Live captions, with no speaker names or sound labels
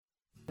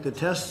The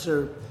tests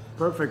are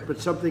perfect, but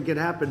something can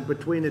happen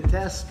between a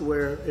test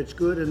where it's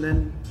good and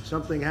then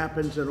something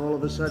happens and all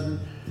of a sudden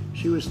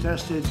she was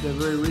tested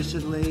very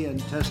recently and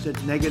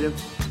tested negative.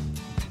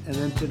 And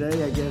then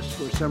today, I guess,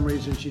 for some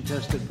reason, she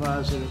tested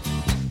positive.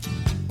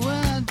 Well,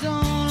 I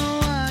don't know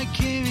why I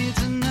came here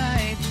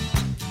tonight.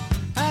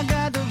 I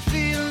got the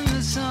feeling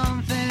that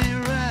something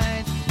ain't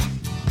right.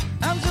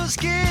 I'm so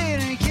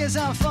scared in case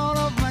I fall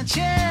off my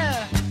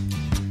chair.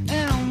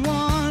 And I'm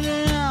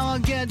wondering how I'll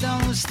get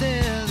down the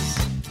stairs.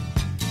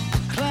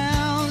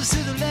 Clowns to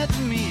the left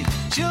of me,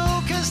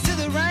 jokers to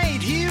the right.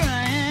 Here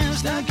I am,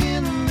 stuck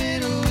in the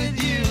middle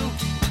with you.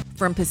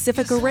 From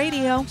Pacifica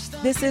Radio,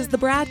 this is the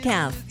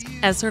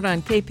BradCast, as heard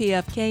on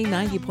KPFK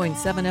 90.7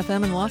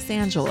 FM in Los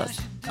Angeles.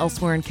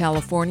 Elsewhere in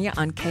California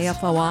on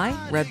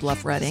KFOI, Red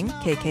Bluff Redding,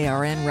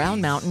 KKRN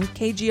Round Mountain,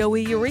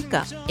 KGOE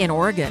Eureka. In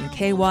Oregon,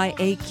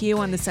 KYAQ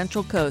on the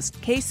Central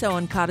Coast, KSO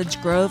in Cottage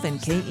Grove, and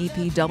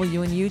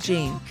KEPW in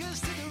Eugene.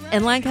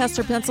 In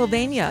Lancaster,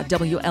 Pennsylvania,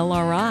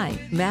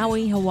 WLRI,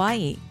 Maui,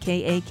 Hawaii,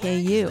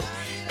 KAKU.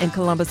 In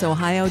Columbus,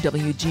 Ohio,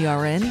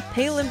 WGRN,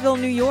 Palinville,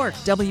 New York,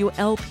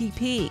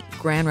 WLPP,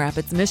 Grand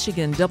Rapids,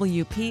 Michigan,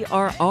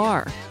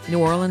 WPRR, New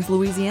Orleans,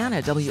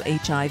 Louisiana,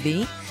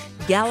 WHIV,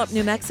 Gallup,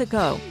 New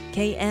Mexico,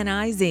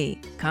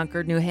 KNIZ,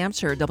 Concord, New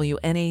Hampshire,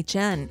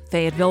 WNHN,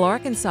 Fayetteville,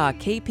 Arkansas,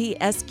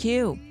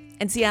 KPSQ,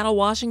 and Seattle,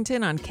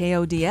 Washington on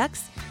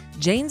KODX,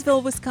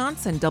 Janesville,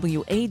 Wisconsin,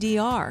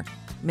 WADR,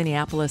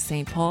 Minneapolis,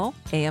 St. Paul,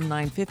 AM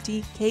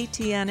 950,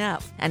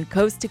 KTNF, and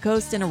coast to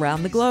coast and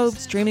around the globe,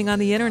 streaming on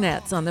the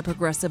internets on the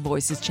Progressive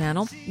Voices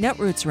channel,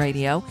 Netroots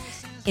Radio,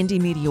 Indie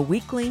Media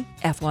Weekly,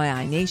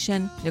 FYI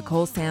Nation,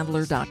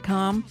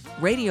 NicoleSandler.com,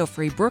 Radio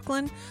Free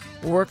Brooklyn,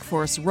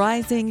 Workforce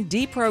Rising,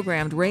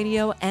 Deprogrammed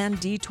Radio, and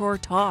Detour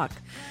Talk.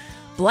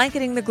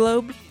 Blanketing the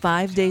globe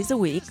 5 days a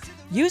week,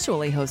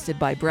 usually hosted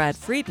by Brad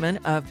Friedman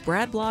of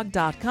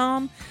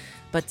BradBlog.com.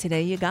 But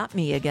today you got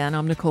me again.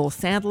 I'm Nicole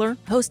Sandler,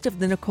 host of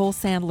The Nicole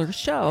Sandler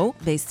Show,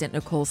 based at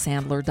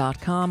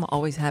NicoleSandler.com.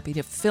 Always happy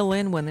to fill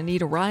in when the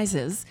need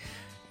arises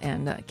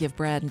and give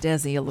Brad and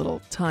Desi a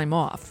little time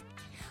off.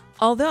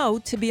 Although,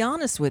 to be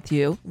honest with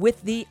you,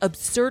 with the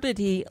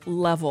absurdity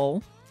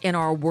level in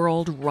our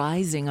world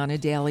rising on a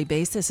daily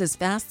basis as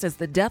fast as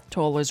the death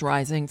toll is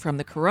rising from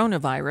the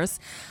coronavirus,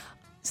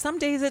 some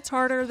days it's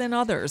harder than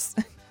others.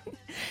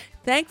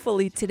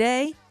 Thankfully,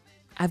 today,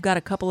 I've got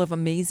a couple of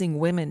amazing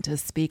women to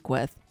speak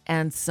with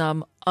and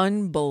some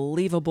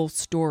unbelievable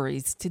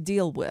stories to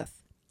deal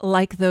with,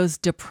 like those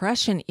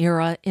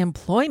Depression-era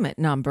employment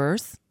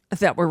numbers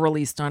that were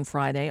released on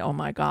Friday. Oh,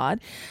 my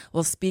God.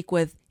 We'll speak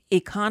with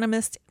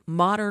economist,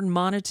 modern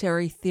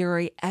monetary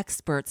theory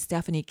expert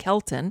Stephanie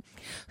Kelton,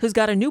 who's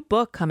got a new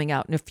book coming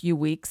out in a few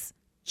weeks,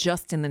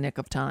 just in the nick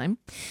of time.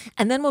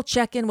 And then we'll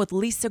check in with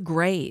Lisa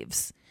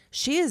Graves.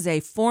 She is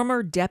a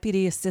former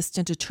Deputy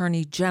Assistant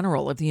Attorney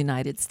General of the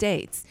United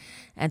States,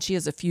 and she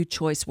has a few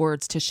choice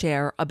words to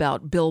share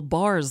about Bill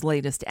Barr's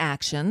latest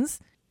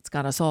actions. It's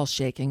got us all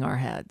shaking our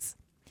heads.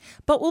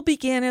 But we'll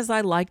begin, as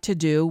I like to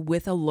do,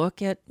 with a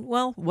look at,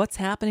 well, what's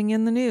happening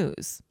in the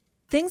news.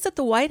 Things at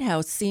the White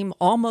House seem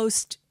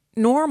almost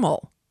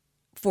normal.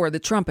 For the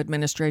Trump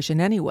administration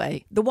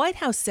anyway. The White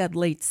House said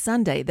late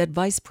Sunday that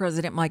Vice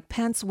President Mike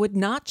Pence would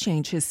not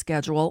change his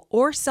schedule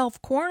or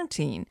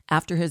self-quarantine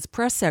after his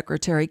press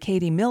secretary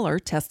Katie Miller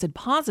tested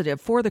positive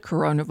for the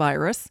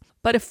coronavirus.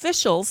 But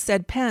officials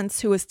said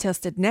Pence, who has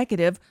tested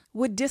negative,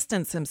 would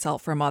distance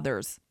himself from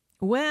others.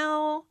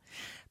 Well,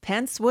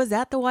 Pence was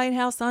at the White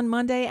House on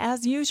Monday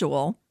as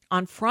usual.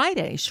 On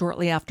Friday,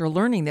 shortly after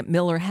learning that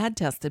Miller had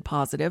tested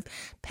positive,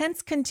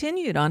 Pence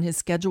continued on his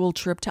scheduled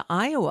trip to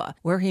Iowa,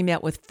 where he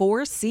met with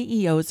 4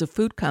 CEOs of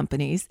food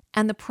companies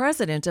and the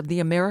president of the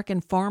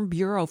American Farm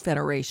Bureau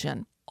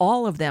Federation.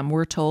 All of them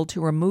were told to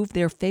remove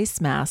their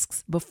face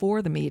masks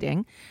before the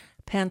meeting.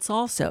 Pence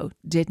also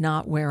did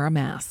not wear a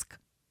mask.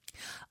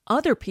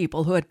 Other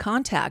people who had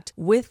contact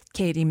with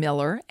Katie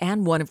Miller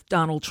and one of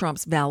Donald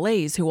Trump's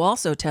valets, who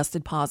also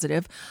tested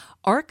positive,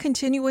 are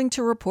continuing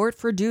to report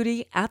for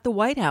duty at the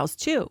White House,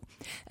 too,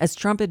 as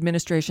Trump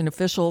administration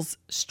officials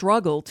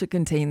struggle to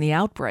contain the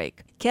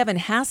outbreak. Kevin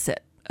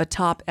Hassett, a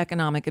top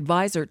economic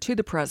advisor to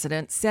the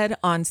president, said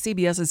on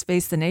CBS's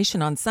Face the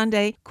Nation on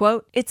Sunday,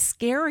 quote, "It's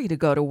scary to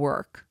go to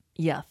work."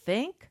 You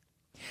think?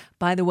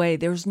 By the way,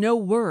 there's no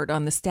word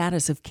on the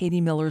status of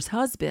Katie Miller's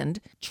husband,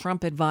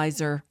 Trump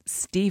advisor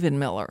Stephen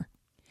Miller.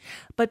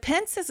 But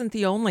Pence isn't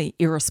the only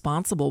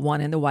irresponsible one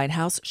in the White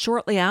House.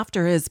 Shortly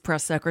after his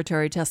press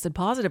secretary tested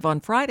positive on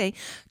Friday,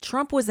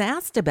 Trump was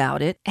asked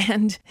about it,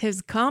 and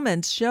his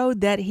comments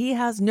showed that he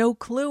has no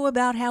clue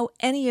about how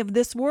any of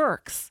this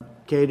works.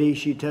 Katie,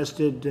 she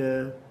tested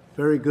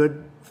very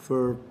good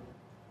for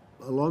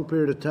a long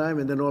period of time,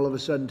 and then all of a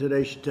sudden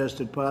today she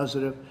tested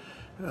positive.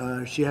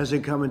 She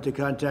hasn't come into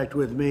contact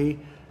with me.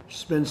 She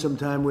spent some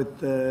time with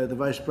the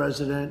vice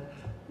president.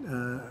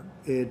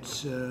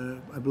 It's,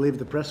 I believe,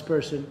 the press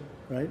person,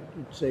 right?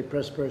 You'd say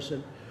press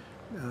person.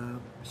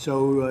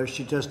 So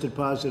she tested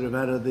positive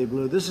out of the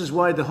blue. This is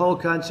why the whole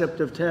concept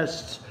of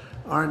tests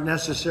aren't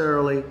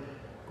necessarily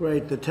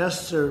great. The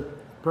tests are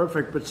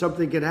perfect, but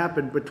something can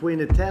happen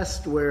between a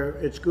test where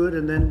it's good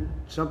and then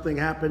something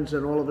happens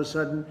and all of a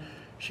sudden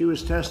she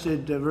was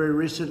tested very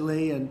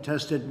recently and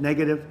tested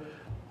negative.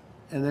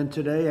 And then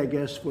today, I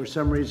guess, for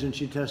some reason,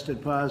 she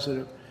tested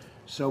positive.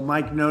 So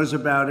Mike knows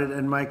about it,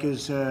 and Mike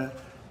has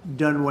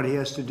done what he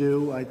has to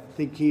do. I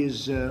think he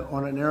is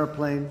on an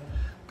airplane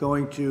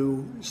going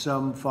to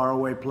some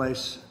faraway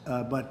place,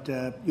 but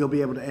you'll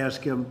be able to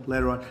ask him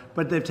later on.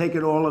 But they've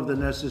taken all of the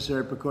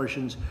necessary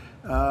precautions.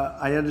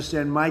 I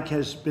understand Mike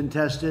has been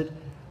tested,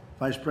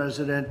 Vice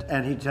President,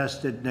 and he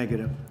tested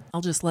negative.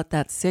 I'll just let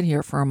that sit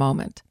here for a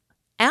moment.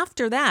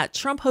 After that,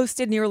 Trump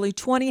hosted nearly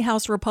 20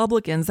 House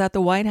Republicans at the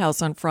White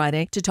House on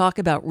Friday to talk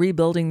about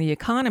rebuilding the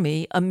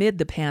economy amid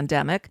the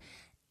pandemic,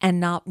 and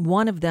not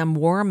one of them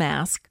wore a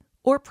mask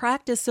or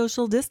practiced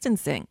social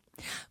distancing.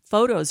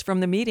 Photos from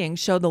the meeting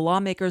show the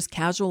lawmakers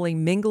casually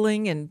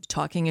mingling and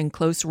talking in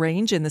close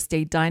range in the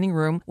state dining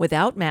room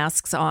without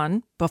masks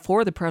on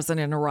before the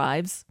president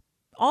arrives,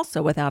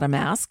 also without a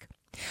mask.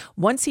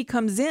 Once he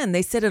comes in,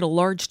 they sit at a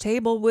large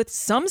table with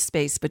some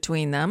space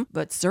between them,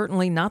 but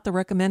certainly not the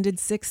recommended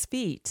 6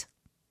 feet.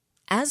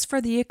 As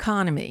for the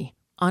economy,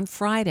 on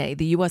Friday,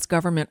 the U.S.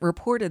 government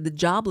reported the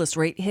jobless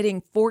rate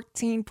hitting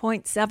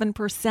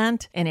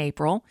 14.7% in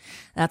April.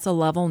 That's a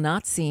level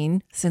not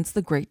seen since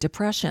the Great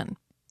Depression.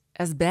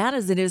 As bad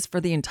as it is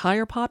for the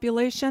entire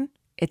population,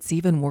 it's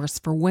even worse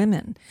for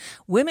women.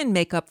 Women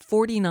make up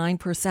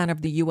 49%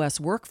 of the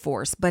U.S.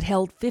 workforce, but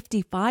held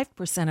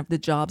 55% of the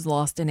jobs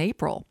lost in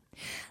April.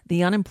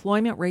 The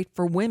unemployment rate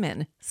for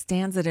women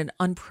stands at an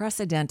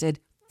unprecedented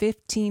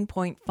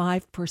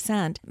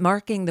 15.5%,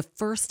 marking the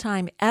first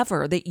time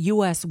ever that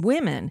U.S.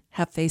 women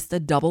have faced a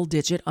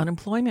double-digit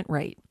unemployment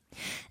rate.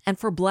 And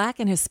for Black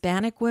and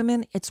Hispanic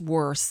women, it's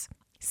worse,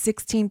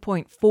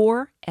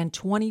 16.4% and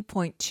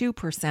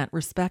 20.2%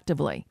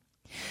 respectively.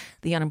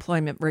 The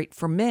unemployment rate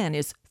for men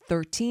is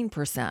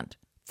 13%.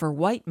 For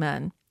white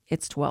men,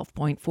 it's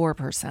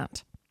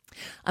 12.4%.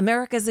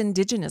 America's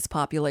indigenous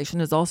population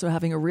is also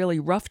having a really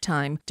rough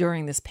time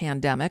during this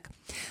pandemic.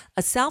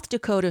 A South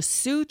Dakota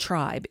Sioux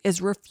tribe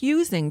is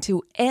refusing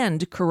to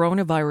end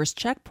coronavirus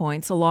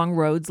checkpoints along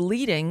roads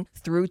leading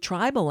through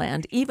tribal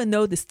land, even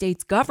though the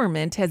state's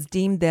government has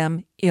deemed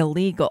them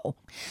illegal.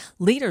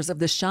 Leaders of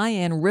the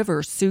Cheyenne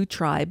River Sioux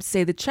tribe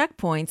say the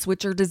checkpoints,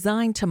 which are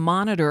designed to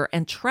monitor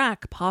and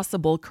track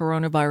possible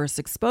coronavirus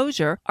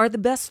exposure, are the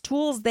best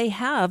tools they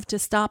have to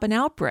stop an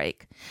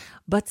outbreak.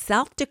 But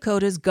South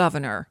Dakota's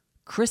governor,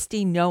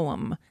 Kristi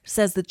Noem,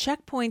 says the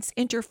checkpoints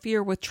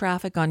interfere with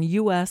traffic on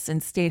U.S.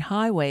 and state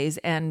highways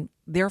and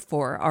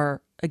therefore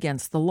are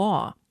against the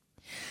law.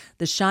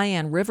 The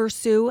Cheyenne River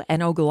Sioux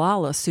and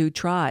Ogallala Sioux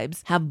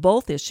tribes have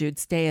both issued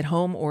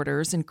stay-at-home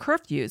orders and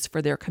curfews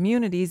for their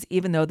communities,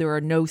 even though there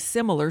are no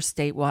similar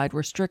statewide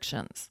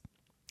restrictions.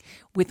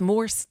 With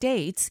more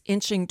states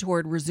inching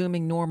toward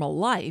resuming normal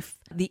life,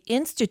 the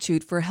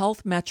Institute for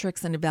Health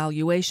Metrics and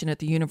Evaluation at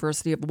the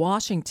University of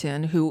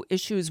Washington, who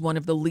issues one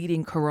of the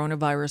leading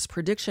coronavirus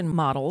prediction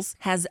models,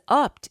 has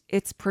upped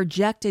its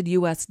projected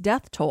U.S.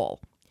 death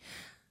toll,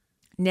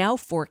 now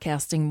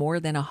forecasting more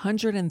than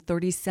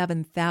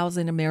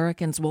 137,000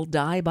 Americans will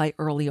die by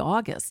early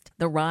August.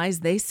 The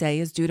rise, they say,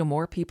 is due to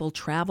more people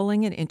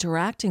traveling and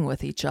interacting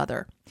with each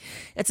other.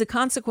 It's a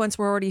consequence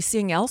we're already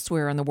seeing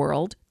elsewhere in the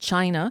world.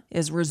 China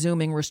is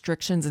resuming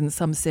restrictions in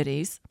some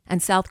cities,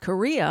 and South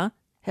Korea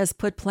has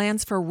put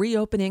plans for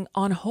reopening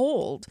on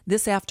hold.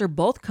 This after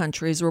both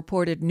countries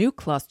reported new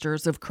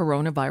clusters of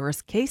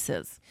coronavirus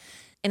cases.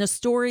 In a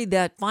story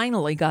that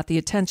finally got the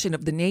attention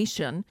of the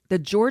nation, the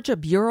Georgia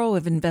Bureau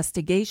of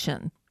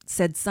Investigation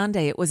said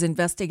Sunday it was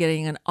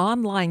investigating an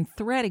online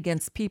threat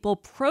against people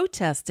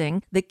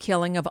protesting the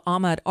killing of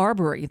Ahmaud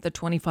Arbery, the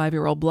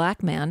 25-year-old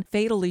black man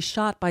fatally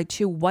shot by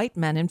 2 white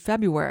men in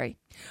February.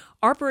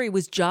 Arbery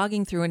was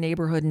jogging through a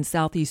neighborhood in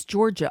southeast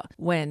Georgia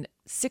when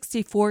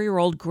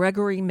 64-year-old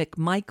Gregory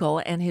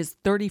McMichael and his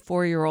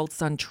 34-year-old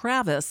son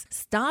Travis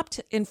stopped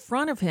in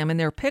front of him in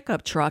their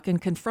pickup truck and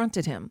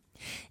confronted him.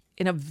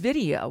 In a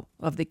video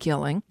of the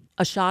killing,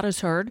 a shot is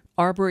heard.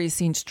 Arbery is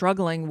seen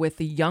struggling with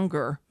the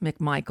younger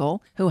McMichael,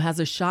 who has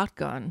a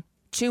shotgun.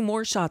 2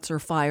 more shots are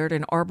fired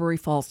and Arbery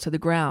falls to the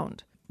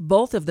ground.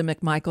 Both of the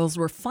McMichaels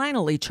were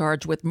finally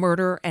charged with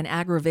murder and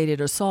aggravated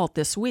assault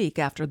this week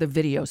after the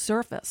video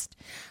surfaced.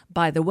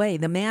 By the way,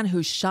 the man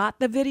who shot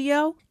the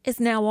video is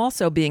now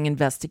also being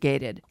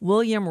investigated.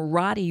 William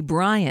Roddy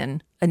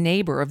Bryan, a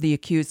neighbor of the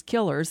accused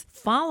killers,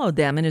 followed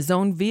them in his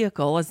own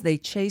vehicle as they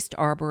chased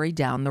Arbery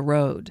down the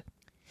road.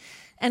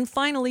 And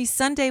finally,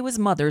 Sunday was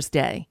Mother's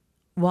Day.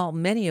 While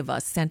many of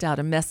us sent out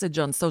a message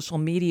on social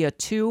media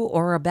to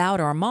or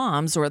about our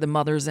moms or the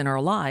mothers in our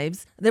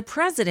lives, the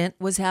president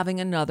was having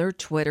another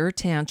Twitter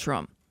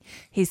tantrum.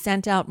 He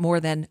sent out more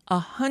than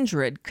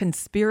 100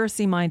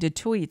 conspiracy-minded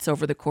tweets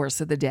over the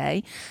course of the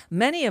day.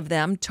 Many of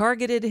them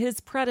targeted his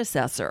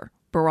predecessor,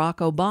 Barack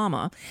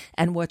Obama,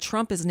 and what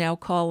Trump is now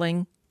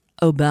calling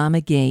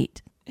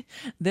Obamagate.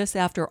 This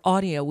after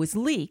audio was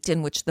leaked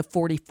in which the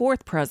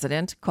 44th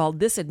president called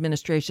this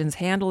administration's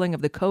handling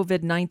of the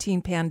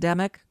COVID-19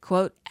 pandemic,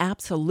 quote,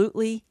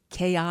 absolutely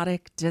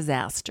chaotic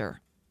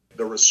disaster.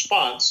 The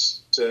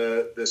response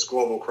to this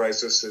global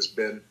crisis has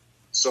been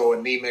so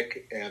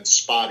anemic and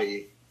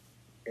spotty,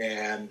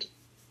 and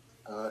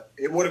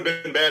it would have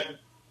been bad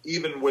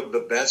even with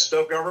the best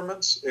of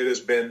governments. It has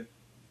been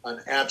an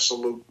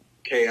absolute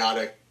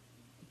chaotic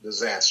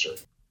disaster.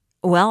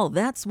 Well,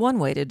 that's one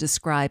way to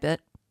describe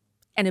it.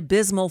 An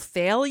abysmal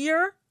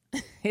failure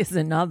is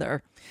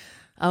another.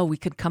 Oh, we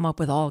could come up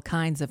with all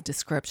kinds of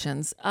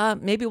descriptions.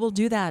 Maybe we'll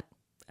do that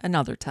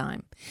another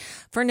time.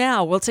 For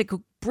now, we'll take a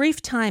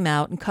brief time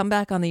out and come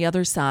back on the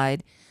other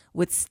side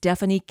with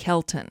Stephanie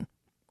Kelton.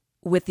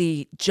 With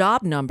the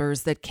job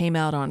numbers that came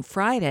out on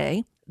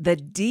Friday, the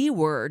D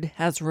word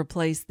has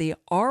replaced the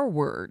R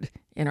word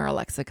in our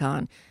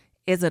lexicon.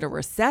 Is it a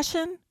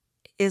recession?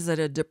 Is it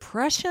a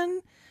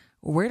depression?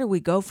 Where do we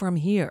go from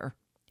here?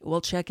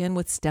 We'll check in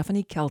with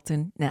Stephanie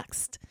Kelton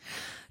next.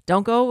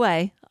 Don't go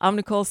away. I'm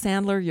Nicole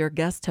Sandler, your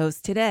guest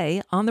host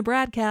today on the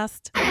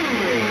BradCast.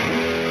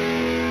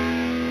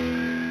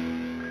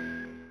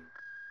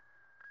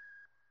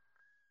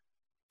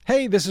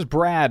 Hey, this is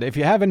Brad. If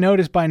you haven't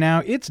noticed by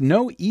now, it's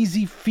no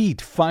easy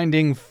feat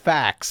finding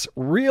facts,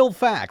 real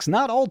facts,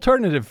 not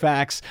alternative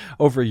facts,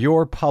 over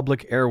your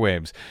public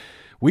airwaves.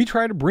 We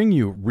try to bring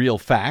you real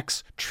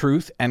facts,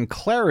 truth, and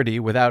clarity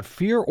without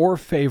fear or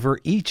favor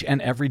each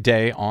and every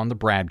day on the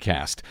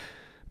BradCast.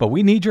 But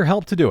we need your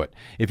help to do it.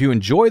 If you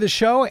enjoy the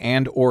show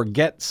and or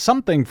get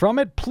something from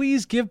it,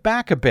 please give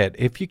back a bit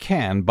if you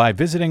can by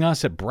visiting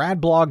us at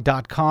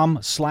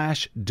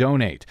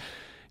bradblog.com/donate.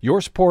 Your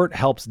support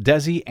helps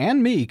Desi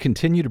and me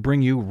continue to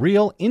bring you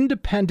real,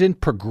 independent,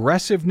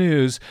 progressive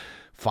news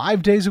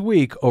 5 days a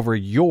week over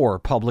your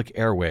public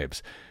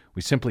airwaves.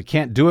 We simply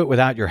can't do it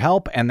without your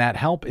help, and that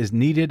help is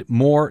needed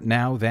more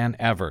now than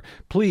ever.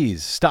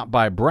 Please stop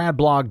by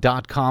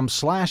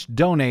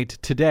bradblog.com/donate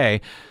today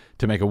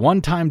to make a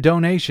one-time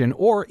donation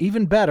or,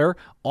 even better,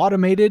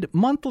 automated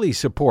monthly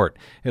support.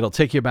 It'll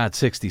take you about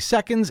 60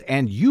 seconds,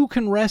 and you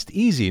can rest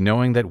easy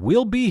knowing that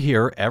we'll be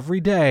here every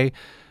day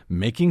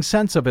making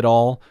sense of it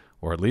all,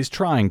 or at least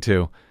trying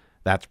to.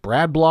 That's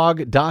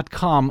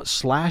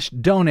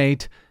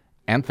bradblog.com/donate,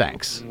 and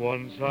thanks.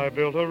 Once I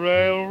built a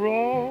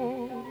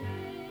railroad,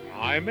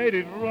 I made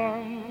it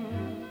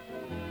run,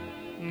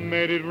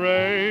 made it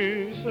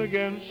race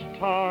against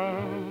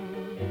time.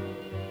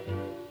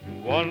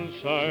 Once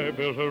I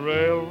built a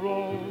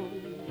railroad,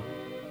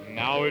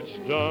 now it's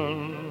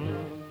done.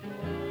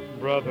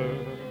 Brother,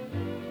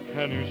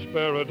 can you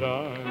spare a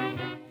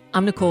dime?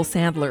 I'm Nicole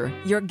Sandler,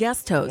 your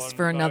guest host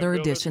for another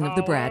edition of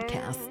the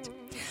BradCast.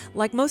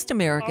 Like most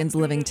Americans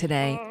living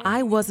today,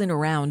 I wasn't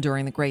around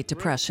during the Great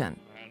Depression,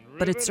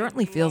 but it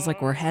certainly feels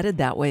like we're headed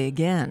that way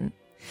again.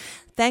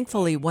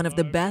 Thankfully, one of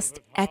the best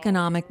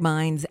economic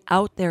minds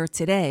out there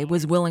today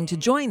was willing to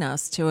join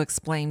us to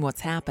explain what's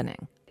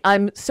happening.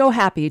 I'm so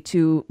happy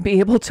to be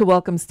able to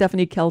welcome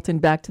Stephanie Kelton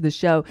back to the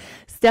show.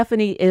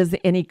 Stephanie is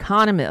an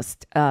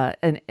economist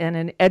and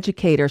an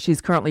educator. She's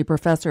currently a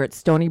professor at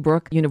Stony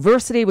Brook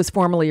University, was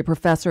formerly a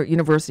professor at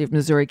University of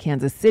Missouri,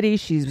 Kansas City.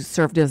 She's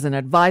served as an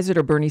advisor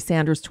to Bernie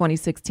Sanders'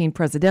 2016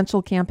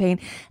 presidential campaign.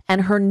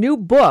 And her new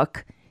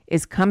book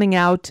is coming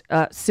out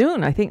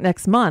soon, I think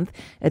next month.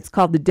 It's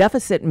called The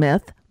Deficit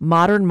Myth,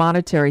 Modern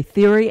Monetary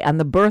Theory and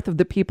the Birth of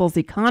the People's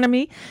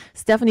Economy.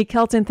 Stephanie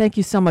Kelton, thank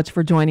you so much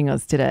for joining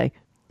us today.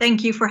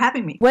 Thank you for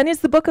having me. When is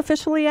the book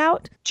officially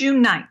out?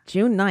 June 9th.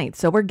 June 9th.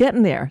 So we're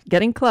getting there,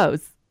 getting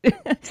close.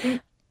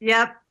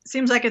 Yep.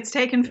 Seems like it's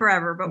taken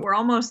forever, but we're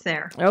almost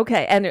there.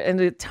 Okay. And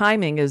the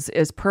timing is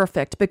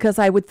perfect, because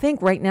I would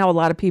think right now a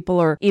lot of people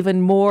are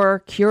even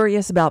more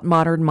curious about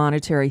modern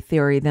monetary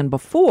theory than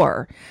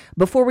before.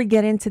 Before we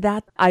get into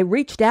that, I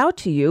reached out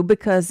to you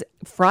because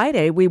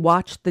Friday we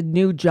watched the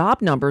new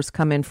job numbers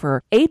come in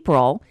for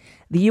April.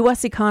 The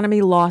U.S.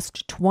 economy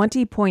lost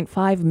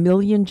 20.5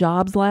 million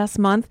jobs last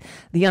month.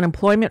 The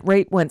unemployment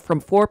rate went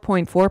from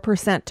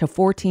 4.4% to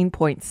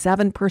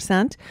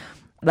 14.7%,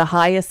 the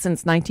highest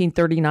since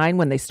 1939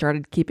 when they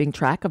started keeping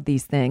track of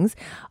these things.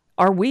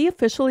 Are we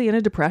officially in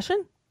a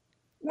depression?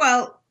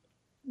 Well,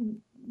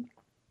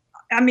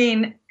 I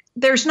mean,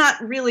 there's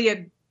not really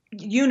a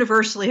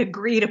universally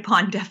agreed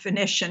upon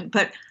definition,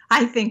 but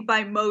I think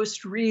by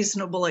most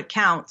reasonable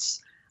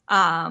accounts,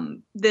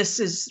 this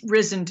has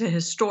risen to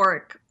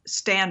historic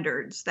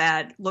standards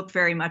that look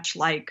very much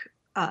like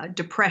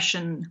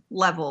depression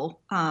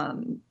level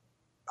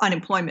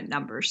unemployment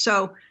numbers.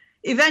 So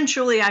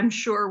eventually, I'm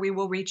sure we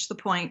will reach the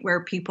point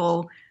where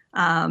people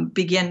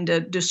begin to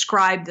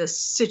describe the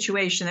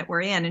situation that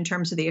we're in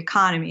terms of the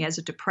economy as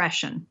a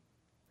depression.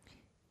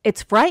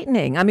 It's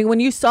frightening. I mean, when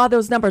you saw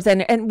those numbers,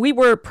 and we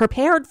were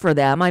prepared for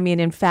them. I mean,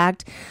 in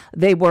fact,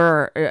 they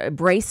were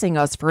bracing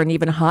us for an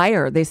even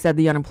higher. They said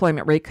the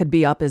unemployment rate could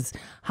be up as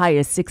high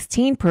as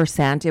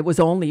 16%. It was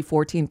only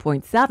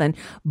 14.7%.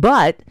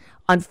 But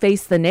On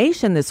Face the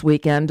Nation this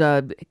weekend,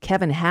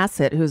 Kevin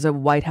Hassett, who's a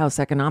White House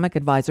economic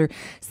advisor,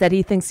 said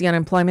he thinks the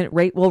unemployment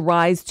rate will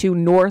rise to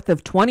north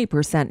of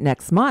 20%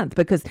 next month,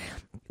 because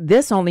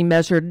this only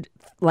measured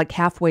like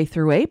halfway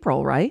through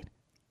April, right?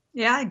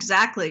 Yeah,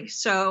 exactly.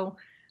 So,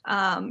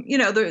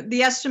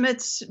 the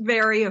estimates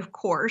vary, of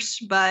course,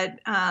 but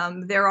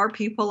there are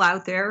people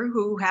out there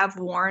who have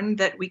warned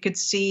that we could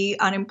see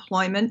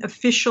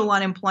official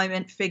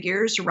unemployment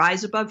figures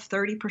rise above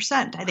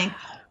 30%. I think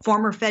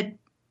former Fed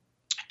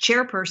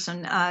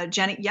chairperson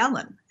Janet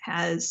Yellen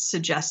has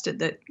suggested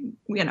that,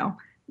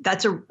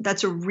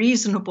 that's a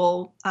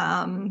reasonable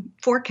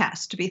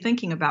forecast to be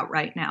thinking about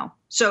right now.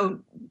 So,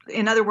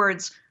 in other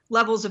words,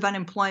 levels of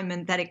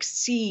unemployment that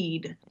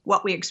exceed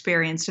what we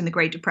experienced in the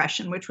Great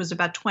Depression, which was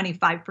about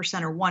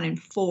 25% or 1 in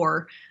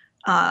 4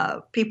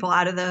 people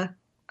out of the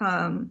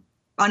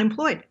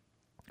unemployed.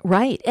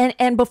 Right.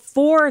 And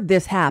before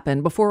this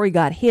happened, before we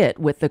got hit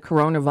with the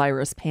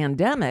coronavirus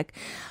pandemic,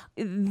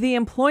 the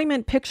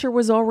employment picture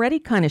was already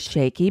kind of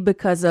shaky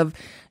because of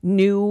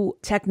new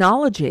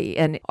technology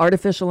and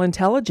artificial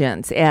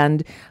intelligence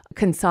and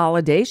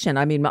consolidation.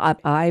 I mean,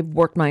 I've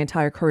worked my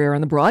entire career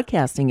in the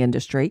broadcasting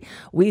industry.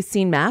 We've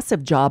seen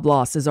massive job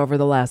losses over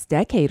the last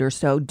decade or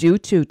so due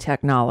to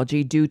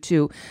technology, due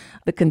to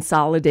the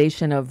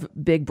consolidation of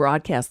big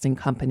broadcasting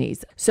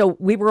companies. So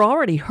we were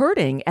already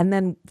hurting. And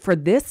then for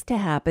this to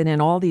happen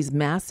and all these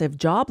massive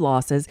job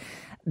losses,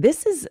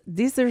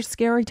 these are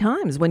scary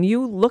times. When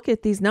you look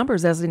at these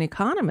numbers as an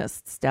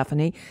economist,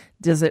 Stephanie,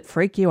 does it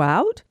freak you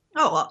out?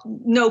 Oh, well,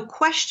 no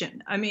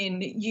question. I mean,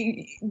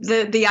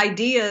 the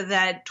idea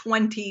that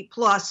 20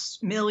 plus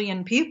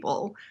million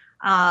people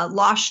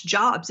lost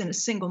jobs in a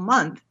single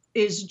month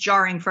is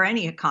jarring for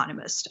any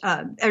economist.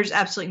 There's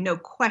absolutely no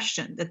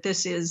question that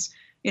this is,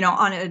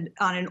 on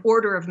an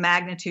order of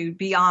magnitude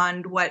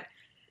beyond what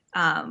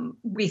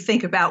we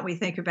think about,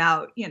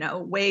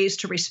 ways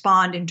to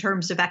respond in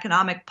terms of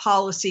economic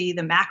policy,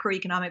 the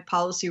macroeconomic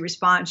policy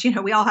response.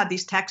 We all have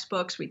these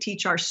textbooks. We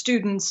teach our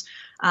students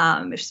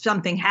if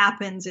something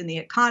happens in the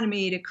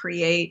economy to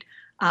create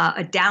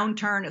a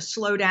downturn, a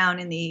slowdown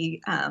in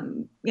the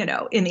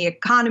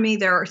economy,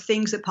 there are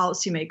things that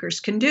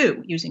policymakers can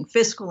do using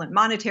fiscal and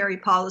monetary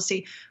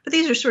policy. But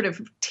these are sort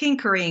of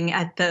tinkering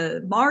at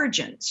the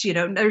margins.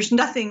 There's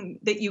nothing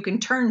that you can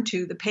turn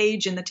to the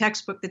page in the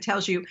textbook that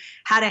tells you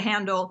how to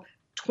handle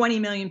 20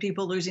 million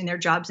people losing their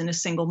jobs in a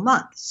single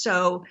month.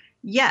 So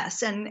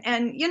yes,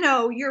 and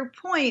your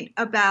point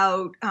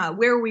about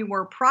where we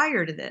were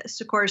prior to this,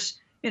 of course.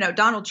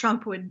 Donald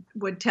Trump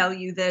would tell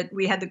you that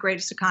we had the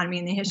greatest economy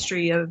in the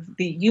history of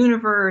the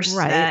universe,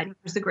 right. That he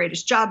was the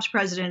greatest jobs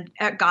president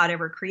God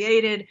ever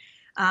created.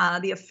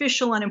 The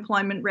official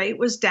unemployment rate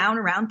was down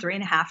around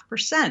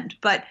 3.5%.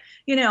 But,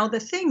 the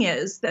thing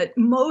is that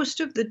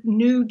most of the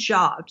new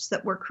jobs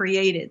that were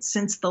created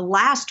since the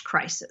last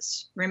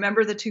crisis,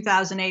 remember the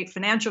 2008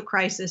 financial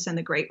crisis and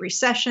the Great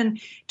Recession,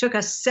 took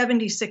us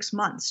 76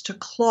 months to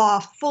claw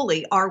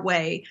fully our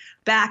way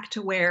back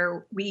to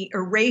where we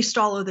erased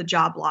all of the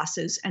job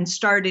losses and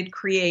started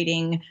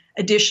creating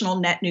additional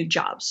net new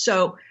jobs.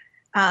 So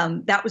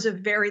that was a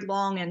very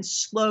long and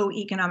slow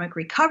economic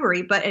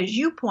recovery. But as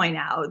you point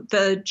out,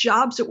 the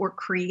jobs that were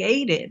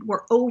created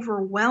were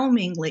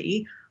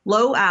overwhelmingly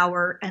low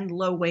hour and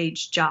low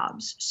wage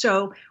jobs.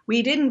 So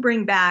we didn't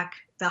bring back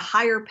the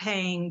higher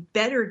paying,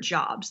 better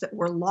jobs that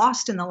were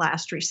lost in the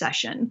last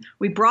recession.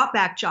 We brought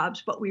back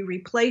jobs, but we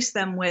replaced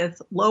them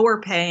with lower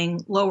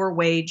paying, lower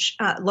wage,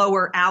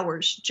 lower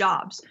hours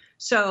jobs.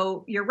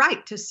 So you're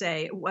right to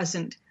say it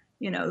wasn't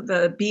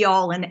the be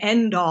all and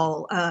end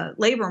all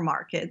labor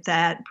market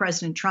that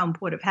President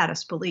Trump would have had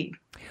us believe.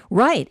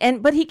 Right.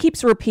 But he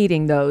keeps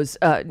repeating those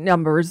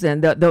numbers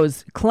and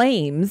those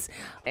claims.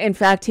 In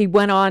fact, he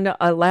went on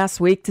last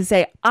week to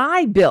say,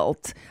 I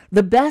built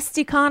the best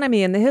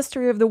economy in the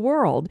history of the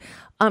world.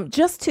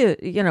 Just to,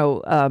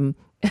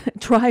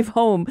 drive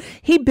home,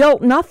 he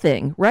built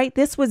nothing, right?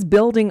 This was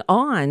building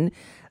on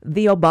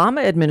the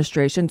Obama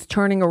administration's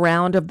turning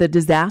around of the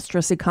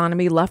disastrous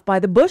economy left by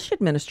the Bush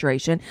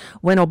administration.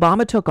 When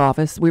Obama took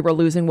office, we were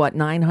losing,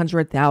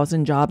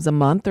 900,000 jobs a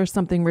month or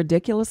something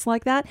ridiculous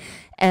like that.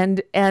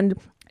 And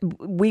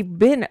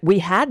we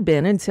had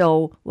been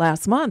until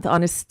last month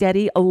on a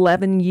steady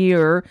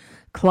 11-year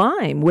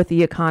climb with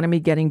the economy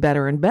getting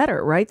better and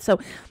better, right? So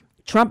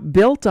Trump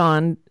built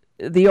on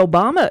the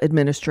Obama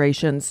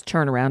administration's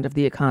turnaround of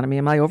the economy.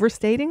 Am I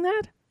overstating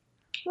that?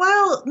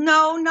 Well,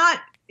 no, not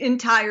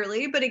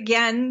entirely. But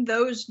again,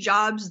 those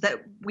jobs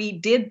that we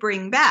did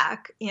bring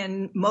back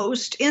in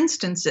most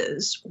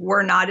instances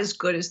were not as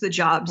good as the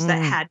jobs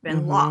that had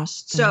been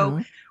lost. So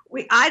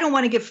I don't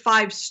want to give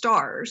 5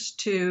 stars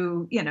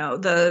to,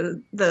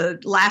 the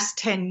last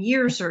 10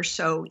 years or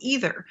so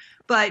either.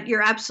 But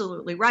you're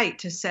absolutely right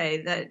to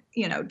say that,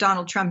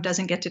 Donald Trump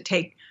doesn't get to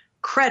take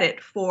credit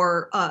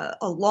for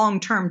a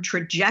long-term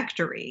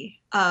trajectory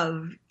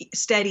of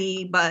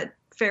steady but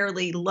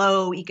fairly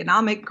low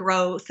economic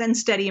growth and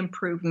steady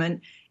improvement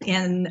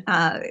in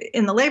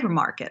the labor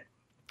market.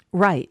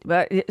 Right.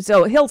 But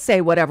so he'll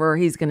say whatever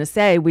he's going to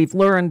say. We've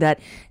learned that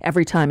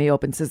every time he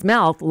opens his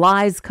mouth,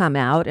 lies come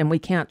out, and we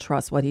can't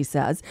trust what he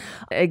says.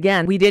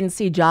 Again, we didn't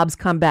see jobs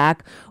come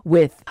back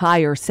with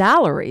higher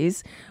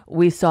salaries.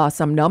 We saw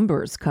some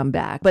numbers come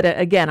back. But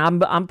again,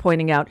 I'm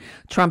pointing out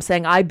Trump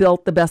saying, I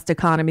built the best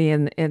economy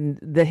in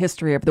the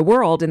history of the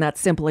world, and that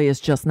simply is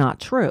just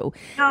not true.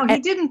 No, he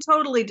didn't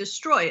totally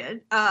destroy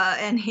it.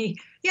 And he,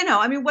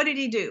 what did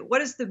he do?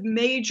 What is the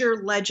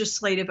major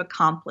legislative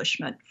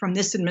accomplishment from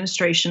this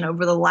administration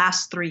over the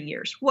last 3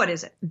 years? What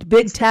is it?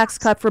 Big tax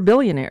cut for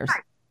billionaires.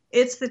 Right.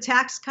 It's the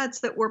tax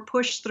cuts that were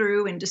pushed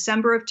through in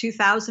December of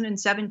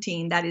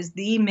 2017. That is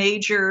the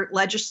major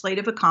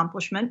legislative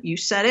accomplishment. You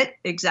said it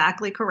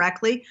exactly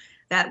correctly,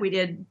 that we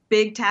did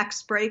big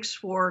tax breaks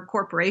for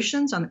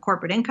corporations on the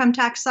corporate income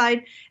tax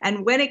side.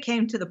 And when it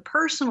came to the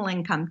personal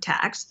income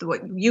tax,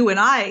 what you and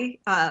I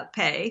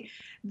pay,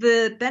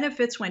 the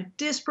benefits went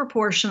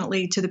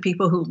disproportionately to the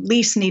people who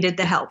least needed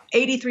the help.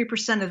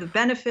 83% of the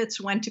benefits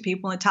went to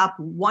people in the top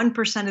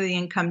 1% of the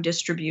income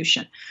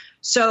distribution.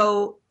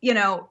 So,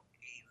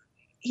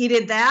 he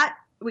did that.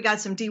 We got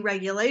some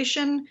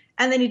deregulation,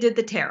 and then he did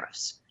the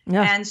tariffs.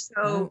 Yeah. And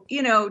so,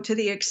 to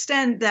the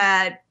extent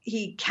that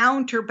he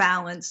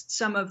counterbalanced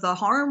some of the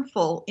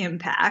harmful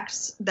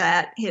impacts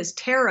that his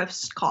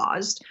tariffs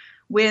caused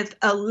with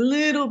a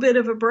little bit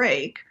of a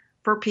break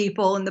for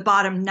people in the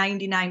bottom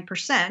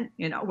 99%,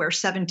 where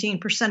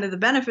 17% of the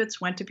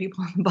benefits went to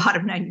people in the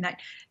bottom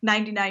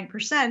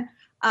 99%.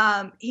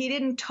 He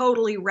didn't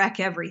totally wreck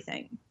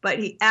everything, but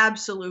he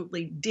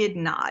absolutely did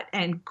not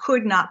and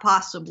could not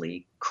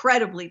possibly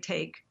credibly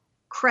take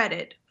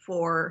credit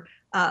for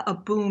a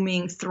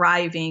booming,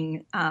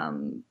 thriving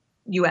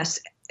U.S.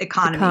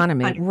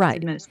 economy under right. his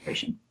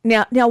administration.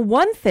 Now,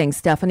 one thing,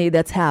 Stephanie,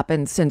 that's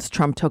happened since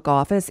Trump took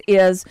office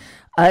is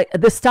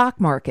the stock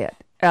market.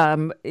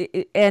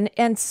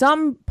 And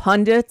some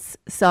pundits,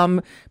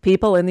 some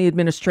people in the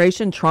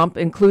administration, Trump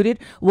included,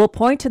 will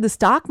point to the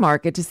stock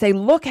market to say,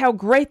 look how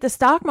great the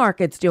stock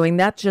market's doing.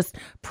 That just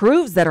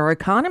proves that our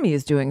economy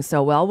is doing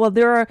so well.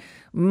 Well,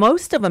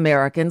 most of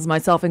Americans,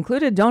 myself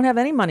included, don't have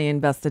any money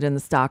invested in the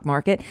stock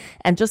market.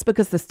 And just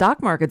because the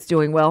stock market's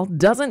doing well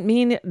doesn't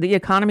mean the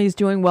economy is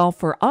doing well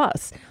for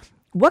us.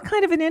 What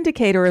kind of an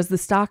indicator is the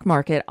stock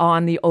market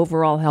on the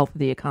overall health of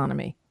the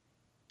economy?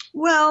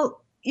 Well,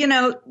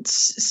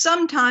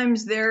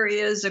 sometimes there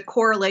is a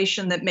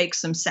correlation that makes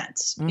some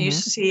sense. Mm-hmm. You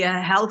see a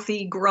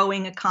healthy,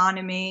 growing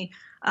economy,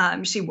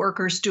 you see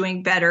workers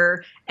doing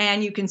better,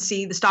 and you can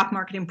see the stock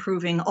market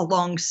improving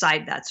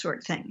alongside that sort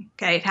of thing.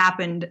 Okay, it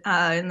happened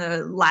in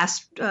the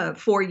last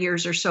 4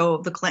 years or so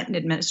of the Clinton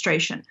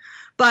administration.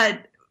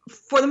 But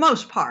for the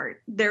most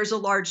part, there's a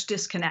large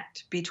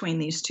disconnect between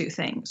these two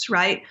things,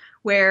 right?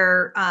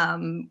 Where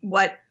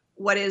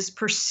what is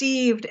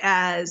perceived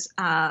as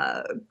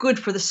good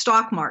for the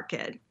stock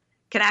market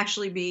can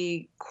actually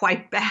be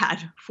quite bad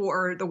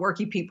for the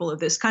working people of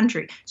this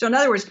country. So in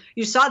other words,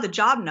 you saw the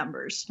job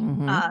numbers,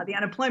 mm-hmm. The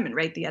unemployment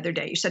rate the other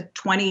day. You said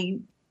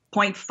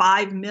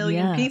 20.5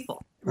 million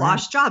people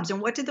lost jobs.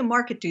 And what did the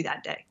market do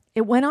that day?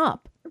 It went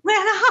up.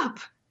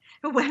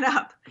 It went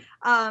up.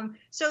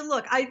 So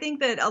look, I think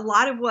that a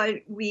lot of what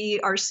we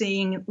are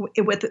seeing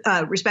with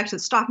respect to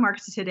the stock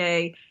markets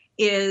today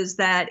is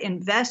that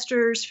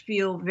investors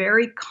feel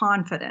very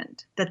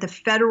confident that the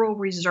Federal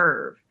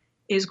Reserve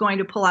is going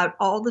to pull out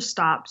all the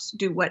stops,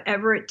 do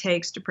whatever it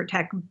takes to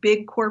protect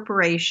big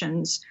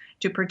corporations,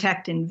 to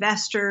protect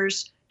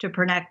investors, to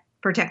protect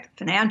the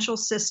financial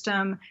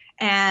system.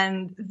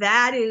 And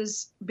that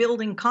is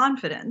building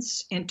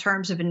confidence in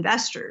terms of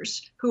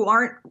investors who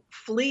aren't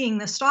fleeing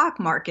the stock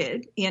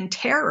market in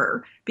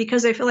terror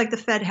because they feel like the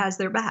Fed has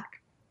their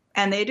back.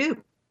 And they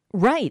do.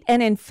 Right.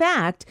 And in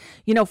fact,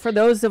 for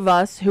those of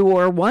us who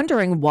are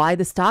wondering why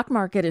the stock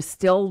market is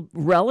still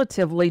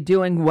relatively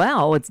doing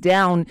well, it's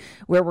down.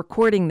 We're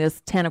recording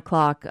this 10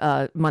 o'clock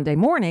Monday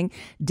morning,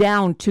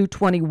 down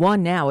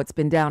 221 now. It's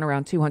been down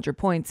around 200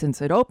 points since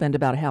it opened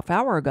about a half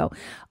hour ago.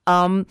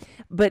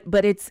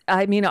 But it's,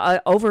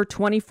 over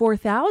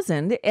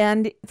 24,000.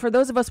 And for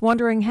those of us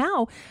wondering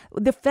how,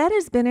 the Fed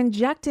has been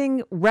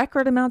injecting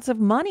record amounts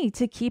of money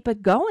to keep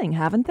it going,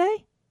 haven't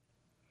they?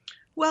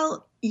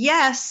 Well,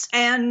 yes.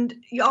 And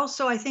you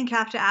also, I think,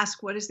 have to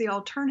ask, what is the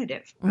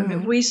alternative? Mm-hmm. I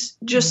mean, we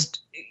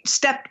just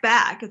stepped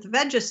back. If the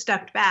Fed just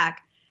stepped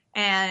back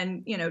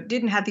and,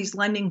 didn't have these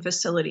lending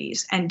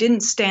facilities and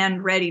didn't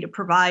stand ready to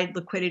provide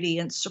liquidity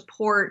and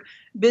support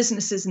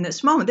businesses in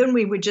this moment, then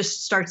we would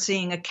just start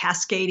seeing a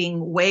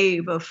cascading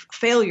wave of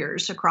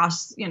failures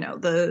across,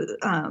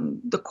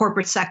 the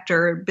corporate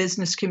sector,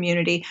 business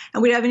community,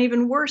 and we'd have an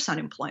even worse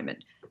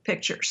unemployment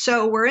picture.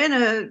 So we're in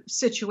a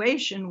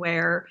situation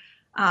where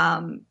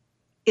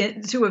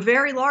to a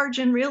very large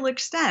and real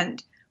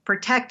extent,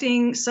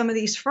 protecting some of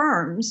these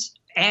firms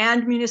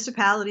and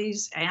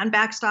municipalities and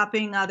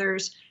backstopping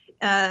others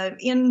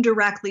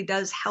indirectly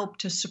does help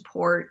to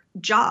support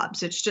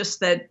jobs. It's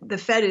just that the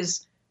Fed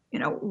is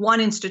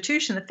one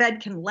institution. The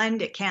Fed can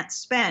lend, it can't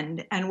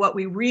spend. And what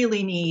we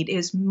really need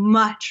is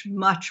much,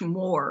 much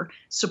more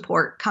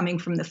support coming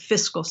from the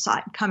fiscal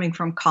side, coming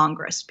from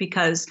Congress,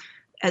 because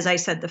as I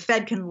said, the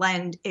Fed can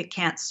lend, it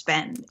can't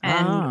spend.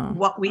 And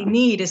what we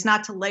need is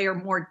not to layer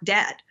more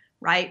debt,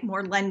 right?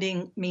 More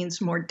lending means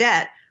more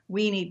debt.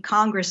 We need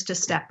Congress to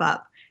step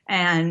up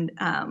and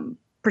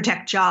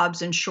protect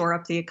jobs and shore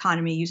up the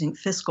economy using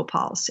fiscal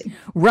policy.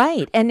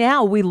 Right. And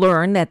now we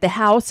learn that the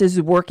House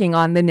is working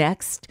on the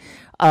next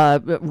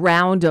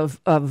round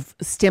of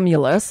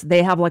stimulus.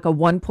 They have like a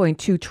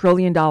 $1.2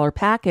 trillion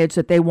package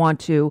that they want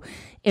to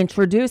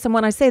introduce. And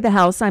when I say the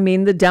House, I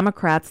mean the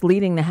Democrats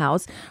leading the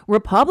House.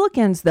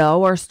 Republicans,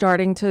 though, are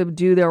starting to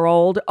do their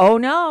old, oh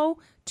no,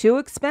 too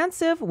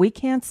expensive, we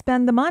can't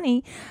spend the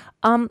money.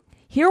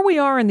 Here we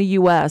are in the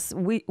U.S.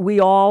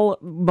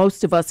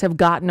 Most of us have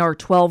gotten our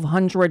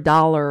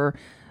 $1,200,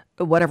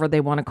 whatever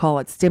they want to call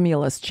it,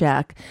 stimulus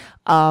check.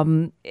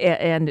 And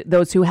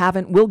those who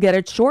haven't will get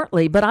it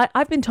shortly. But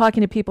I've been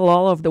talking to people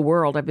all over the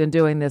world. I've been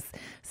doing this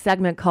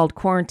segment called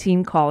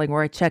Quarantine Calling,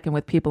 where I check in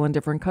with people in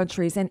different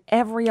countries. And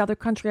every other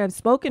country I've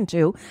spoken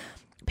to,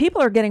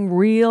 people are getting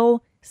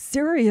real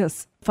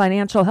serious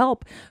financial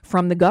help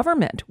from the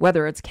government,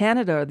 whether it's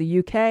Canada or the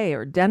UK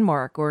or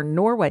Denmark or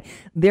Norway.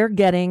 They're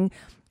getting,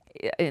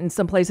 in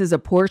some places, a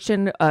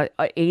portion,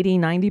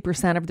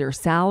 80-90% of their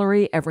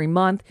salary every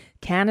month.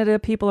 Canada,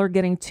 people are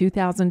getting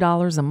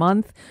 $2,000 a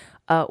month.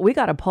 We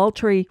got a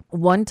paltry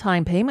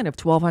one-time payment of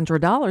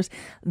 $1,200.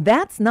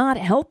 That's not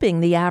helping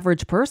the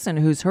average person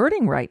who's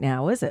hurting right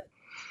now, is it?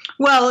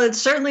 Well, it's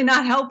certainly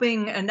not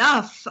helping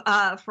enough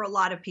for a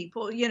lot of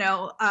people.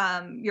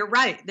 You're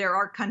right. There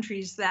are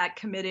countries that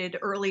committed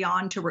early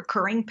on to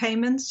recurring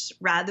payments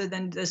rather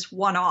than this a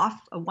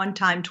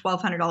one-time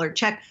 $1,200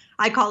 check.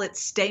 I call it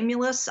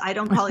stimulus. I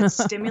don't call it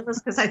stimulus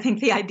because I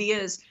think the idea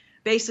is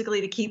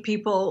basically to keep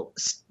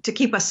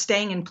us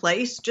staying in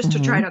place, just to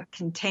try to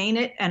contain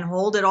it and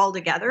hold it all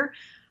together.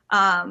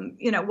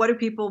 What are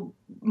people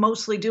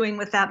mostly doing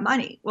with that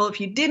money? Well,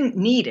 if you didn't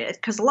need it,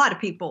 because a lot of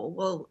people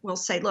will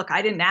say, look,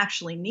 I didn't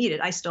actually need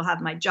it. I still have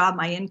my job.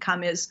 My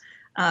income is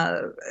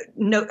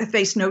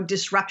face no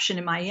disruption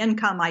in my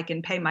income. I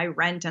can pay my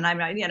rent, and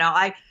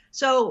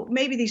so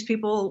maybe these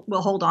people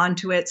will hold on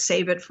to it,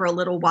 save it for a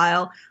little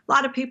while. A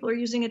lot of people are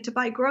using it to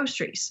buy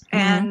groceries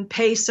and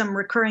pay some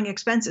recurring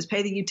expenses,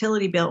 pay the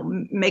utility bill,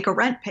 make a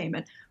rent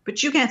payment.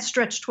 But you can't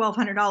stretch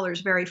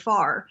 $1,200 very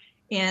far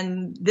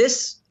in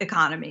this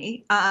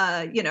economy.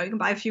 You can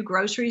buy a few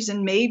groceries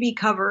and maybe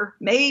cover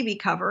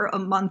a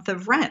month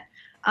of rent,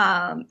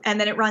 and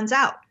then it runs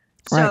out.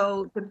 Right.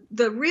 So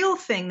the real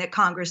thing that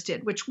Congress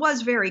did, which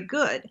was very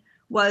good,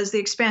 was the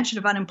expansion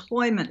of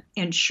unemployment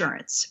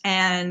insurance,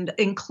 and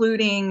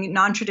including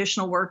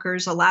non-traditional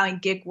workers, allowing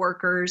gig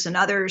workers and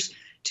others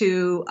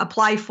to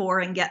apply for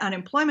and get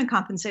unemployment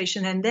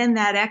compensation. And then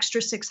that extra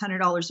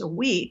 $600 a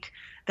week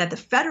that the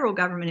federal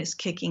government is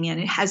kicking in,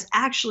 it has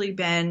actually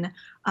been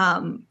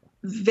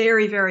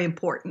very, very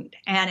important,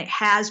 and it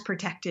has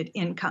protected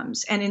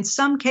incomes. And in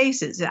some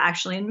cases,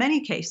 actually in many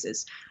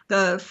cases,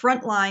 the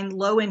frontline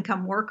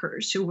low-income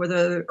workers who were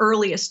the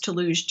earliest to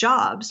lose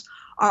jobs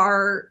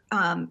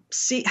have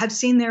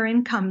seen their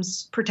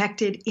incomes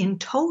protected in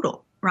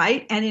total,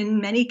 right? And in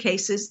many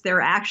cases,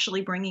 they're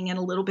actually bringing in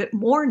a little bit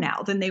more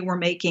now than they were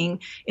making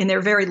in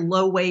their very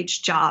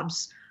low-wage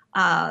jobs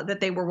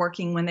that they were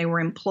working when they were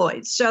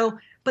employed. So,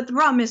 but the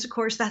problem is, of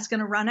course, that's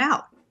going to run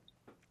out.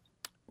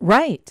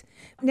 Right.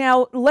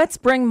 Now, let's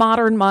bring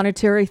modern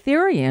monetary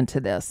theory into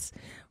this,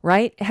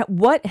 right?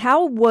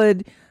 How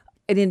would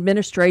an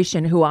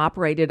administration who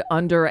operated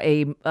under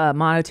a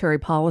monetary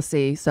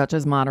policy such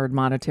as modern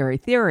monetary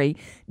theory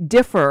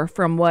differ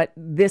from what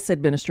this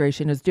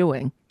administration is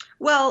doing?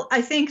 Well,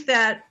 I think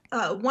that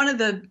one of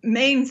the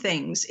main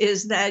things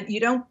is that you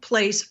don't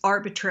place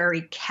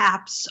arbitrary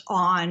caps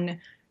on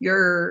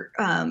your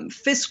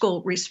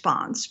fiscal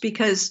response,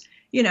 because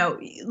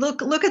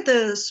look at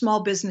the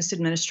Small Business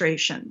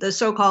Administration, the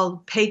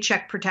so-called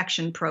Paycheck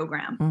Protection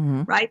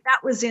Program, right? That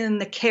was in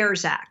the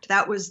CARES Act.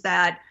 That was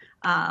that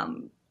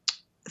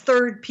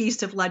third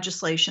piece of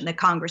legislation that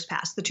Congress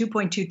passed, the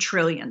 $2.2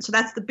 trillion. So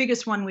that's the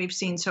biggest one we've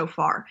seen so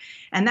far.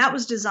 And that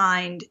was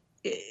designed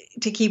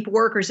to keep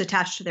workers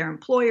attached to their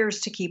employers,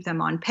 to keep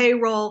them on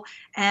payroll.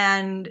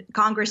 And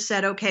Congress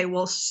said, okay,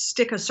 we'll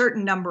stick a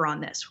certain number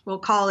on this. We'll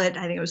call it,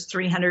 I think it was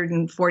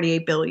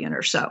 $348 billion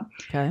or so.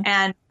 Okay.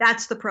 And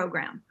that's the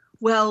program.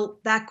 Well,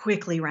 that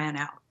quickly ran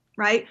out,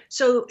 right?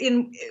 So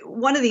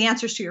one of the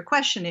answers to your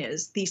question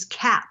is these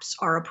caps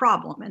are a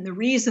problem. And the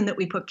reason that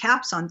we put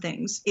caps on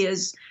things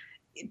is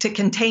to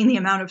contain the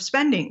amount of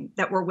spending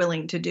that we're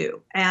willing to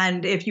do.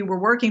 And if you were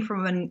working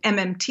from an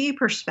MMT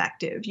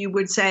perspective, you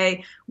would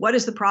say, what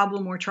is the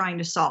problem we're trying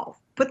to solve?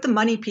 Put the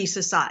money piece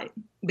aside,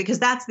 because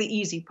that's the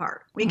easy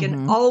part. We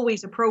can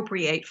always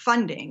appropriate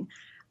funding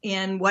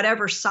in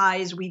whatever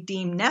size we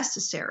deem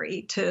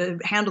necessary to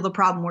handle the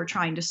problem we're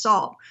trying to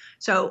solve.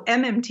 So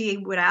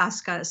MMT would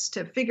ask us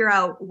to figure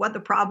out what the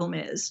problem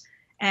is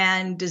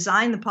and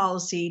design the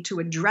policy to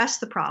address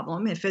the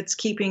problem. If it's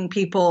keeping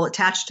people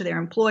attached to their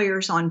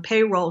employers on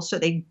payroll so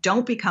they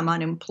don't become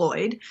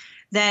unemployed,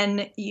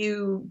 then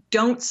you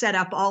don't set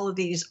up all of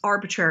these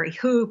arbitrary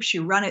hoops.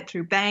 You run it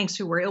through banks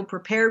who were ill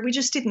prepared. We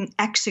just didn't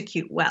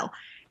execute well.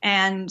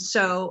 And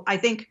so I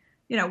think,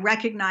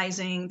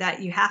 recognizing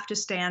that you have to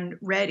stand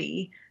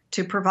ready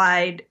to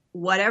provide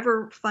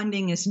whatever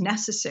funding is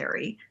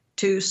necessary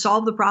to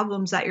solve the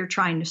problems that you're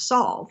trying to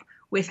solve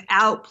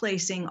without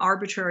placing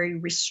arbitrary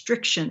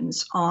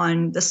restrictions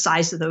on the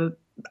size of the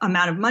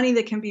amount of money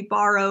that can be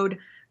borrowed,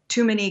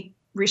 too many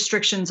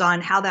restrictions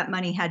on how that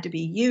money had to be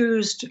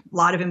used. A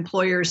lot of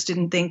employers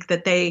didn't think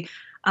that they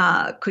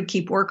could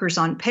keep workers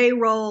on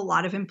payroll. A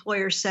lot of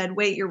employers said,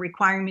 wait, you're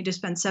requiring me to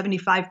spend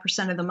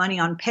 75% of the money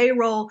on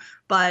payroll,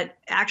 but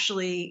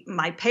actually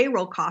my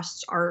payroll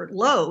costs are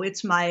low.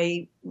 It's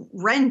my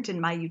rent and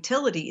my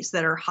utilities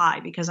that are high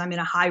because I'm in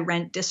a high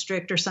rent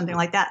district or something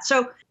like that.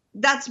 So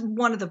that's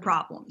one of the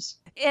problems.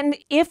 And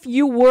if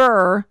you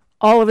were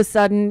all of a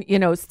sudden,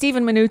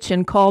 Stephen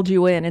Mnuchin called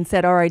you in and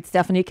said, all right,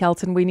 Stephanie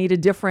Kelton, we need a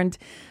different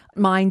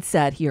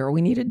mindset here.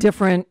 We need a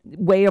different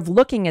way of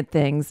looking at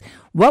things.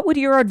 What would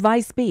your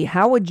advice be?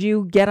 How would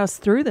you get us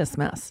through this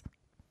mess?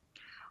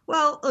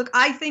 Well, look,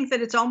 I think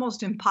that it's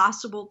almost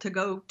impossible to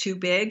go too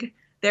big.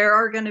 There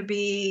are going to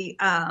be,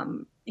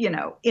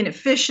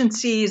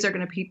 inefficiencies. There are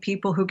going to be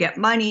people who get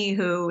money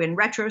who, in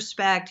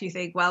retrospect, you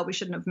think, well, we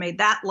shouldn't have made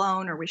that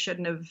loan or we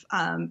shouldn't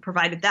have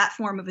provided that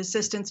form of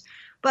assistance.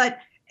 But,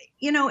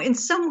 in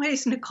some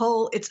ways,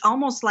 Nicole, it's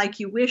almost like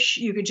you wish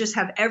you could just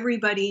have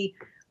everybody,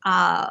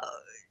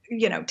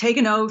 take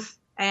an oath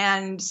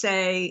and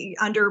say,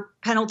 under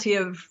penalty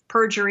of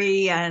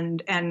perjury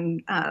and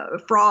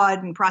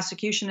fraud and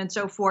prosecution and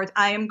so forth,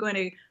 I am going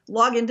to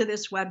log into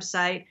this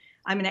website.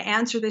 I'm going to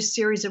answer this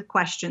series of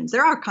questions.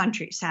 There are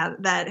countries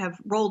that have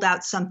rolled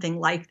out something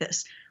like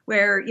this,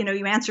 where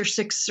you answer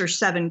 6 or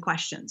 7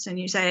 questions and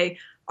you say,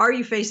 are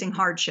you facing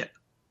hardship?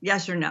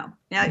 Yes or no?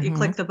 Yeah, you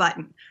click the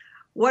button.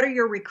 What are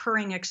your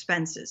recurring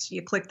expenses?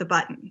 You click the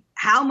button.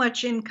 How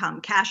much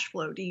income, cash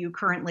flow do you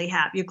currently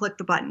have? You click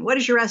the button. What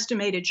is your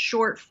estimated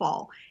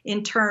shortfall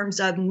in terms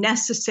of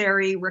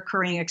necessary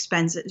recurring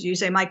expenses? You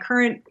say, my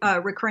current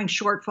recurring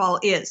shortfall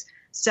is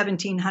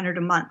 $1,700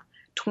 a month,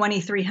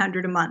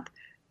 $2,300 a month,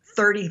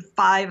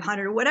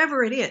 $3,500,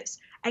 whatever it is.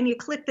 And you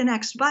click the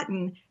next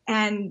button,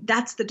 and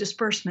that's the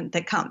disbursement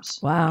that comes.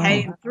 Wow.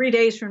 Okay? 3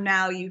 days from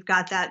now, you've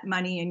got that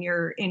money in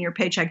your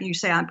paycheck, and you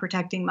say, I'm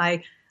protecting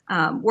my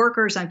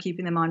workers, I'm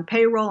keeping them on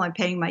payroll, I'm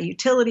paying my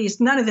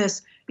utilities. None of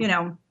this,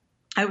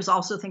 I was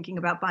also thinking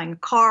about buying a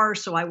car,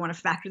 so I want to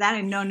factor that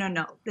in.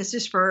 No. This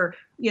is for,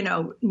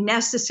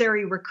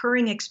 necessary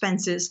recurring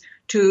expenses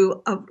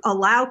to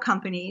allow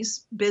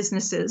companies,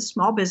 businesses,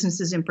 small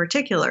businesses in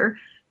particular,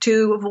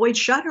 to avoid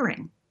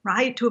shuttering,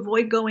 right? To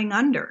avoid going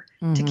under,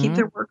 to keep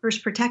their workers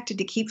protected,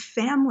 to keep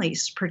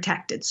families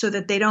protected so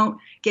that they don't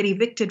get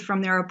evicted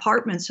from their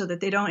apartments, so that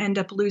they don't end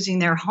up losing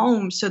their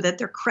homes, so that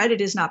their credit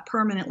is not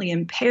permanently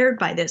impaired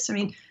by this. I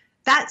mean,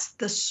 that's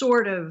the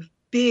sort of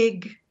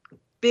big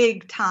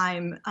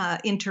time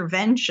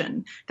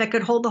intervention that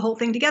could hold the whole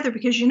thing together.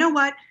 Because you know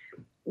what?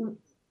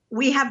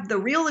 We have the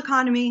real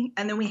economy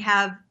and then we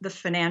have the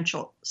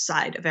financial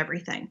side of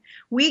everything.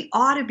 We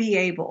ought to be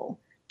able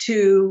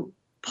to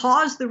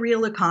pause the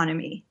real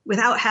economy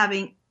without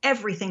having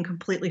everything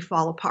completely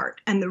fall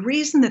apart. And the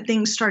reason that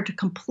things start to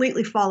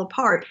completely fall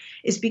apart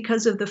is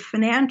because of the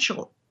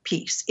financial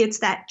piece. It's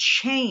that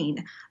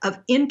chain of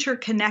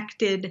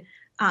interconnected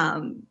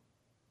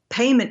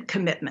payment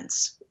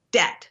commitments,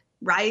 debt,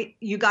 right?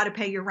 You got to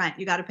pay your rent.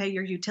 You got to pay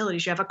your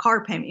utilities. You have a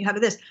car payment. You have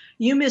this.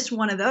 You miss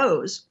one of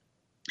those.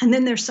 And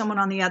then there's someone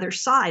on the other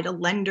side, a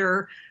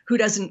lender who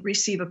doesn't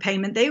receive a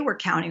payment they were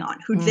counting on,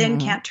 who then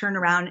can't turn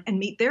around and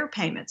meet their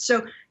payments.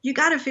 So you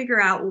got to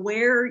figure out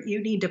where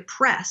you need to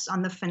press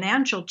on the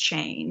financial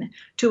chain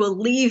to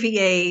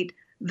alleviate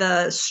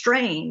the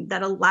strain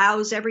that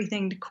allows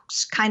everything to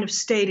kind of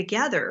stay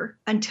together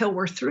until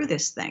we're through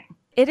this thing.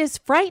 It is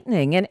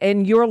frightening. And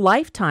in your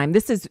lifetime,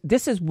 this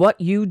is what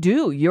you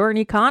do. You're an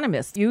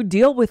economist. You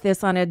deal with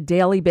this on a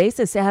daily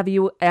basis. Have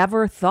you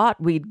ever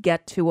thought we'd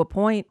get to a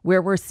point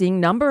where we're seeing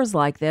numbers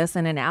like this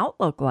and an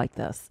outlook like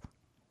this?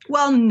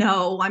 Well,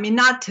 no, I mean,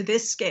 not to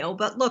this scale.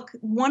 But look,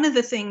 one of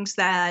the things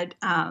that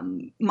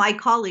my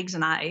colleagues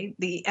and I,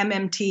 the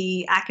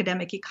MMT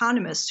academic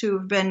economists who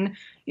have been,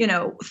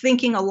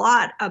 thinking a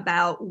lot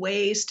about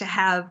ways to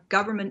have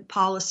government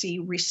policy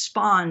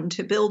respond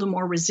to build a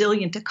more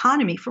resilient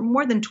economy for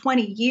more than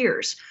 20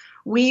 years,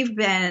 we've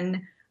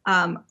been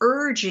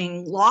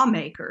urging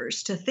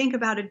lawmakers to think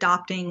about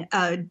adopting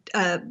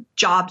a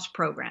jobs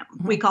program.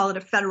 We call it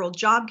a federal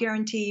job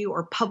guarantee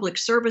or public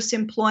service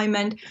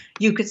employment.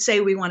 You could say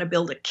we want to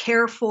build a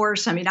care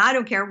force. I mean, I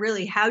don't care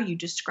really how you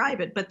describe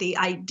it, but the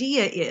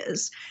idea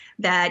is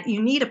that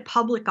you need a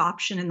public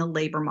option in the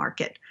labor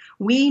market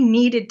We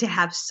needed to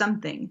have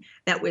something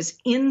that was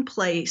in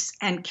place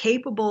and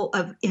capable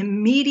of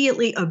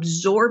immediately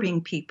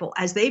absorbing people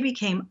as they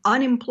became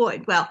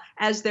unemployed. Well,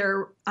 as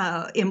their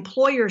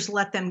employers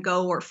let them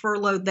go or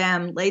furloughed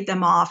them, laid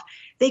them off,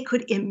 they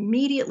could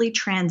immediately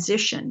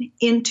transition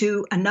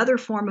into another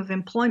form of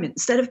employment.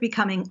 Instead of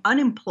becoming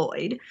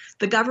unemployed,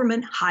 the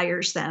government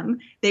hires them,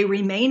 they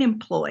remain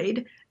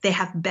employed, they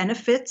have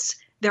benefits,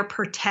 they're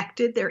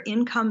protected, their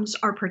incomes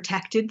are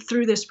protected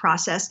through this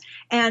process.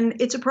 And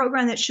it's a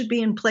program that should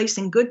be in place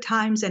in good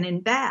times and in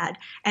bad.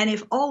 And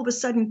if all of a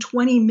sudden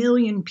 20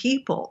 million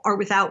people are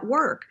without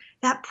work,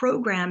 that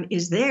program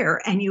is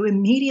there, and you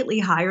immediately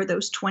hire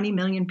those 20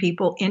 million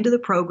people into the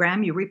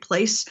program. You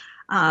replace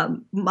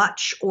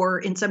much, or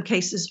in some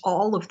cases,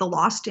 all of the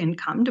lost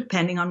income,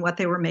 depending on what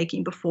they were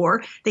making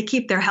before. They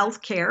keep their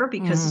health care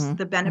because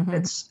the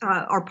benefits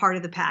are part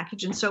of the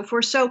package and so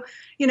forth. So,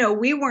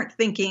 we weren't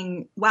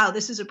thinking, wow,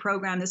 this is a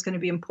program that's going to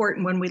be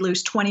important when we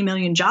lose 20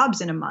 million jobs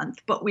in a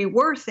month. But we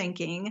were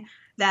thinking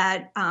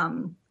that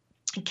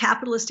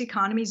capitalist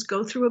economies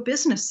go through a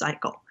business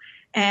cycle.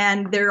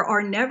 And there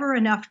are never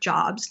enough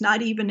jobs,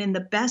 not even in the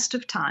best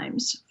of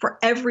times, for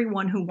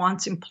everyone who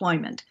wants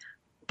employment,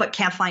 but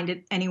can't find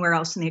it anywhere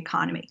else in the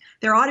economy.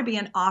 There ought to be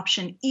an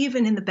option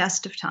even in the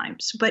best of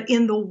times. But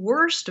in the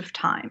worst of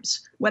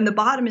times, when the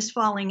bottom is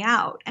falling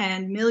out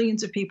and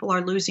millions of people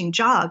are losing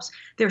jobs,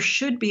 there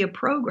should be a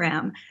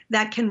program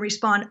that can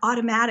respond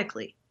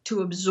automatically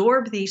to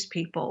absorb these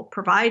people,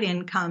 provide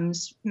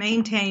incomes,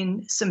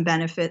 maintain some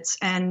benefits.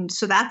 And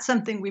so that's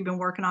something we've been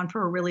working on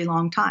for a really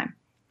long time.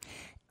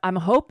 I'm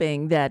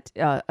hoping that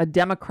a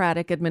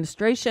Democratic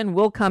administration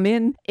will come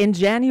in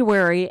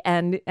January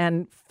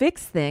and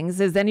fix things.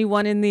 Has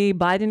anyone in the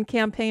Biden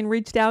campaign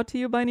reached out to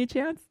you by any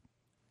chance?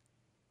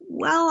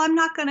 Well, I'm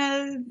not going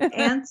to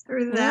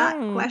answer that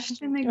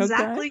question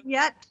exactly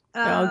yet.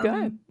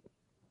 Okay.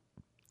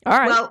 All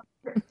right. Well,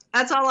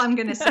 that's all I'm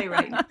going to say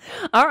right now.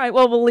 All right.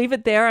 Well, we'll leave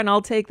it there, and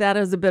I'll take that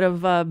as a bit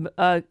of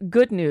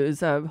good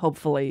news,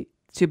 hopefully,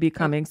 to be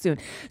coming soon.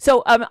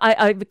 So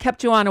I've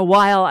kept you on a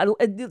while.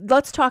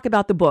 Let's talk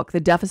about the book, The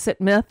Deficit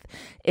Myth.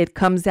 It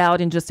comes out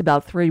in just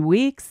about 3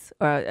 weeks,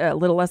 a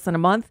little less than a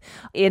month,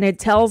 and it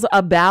tells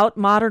about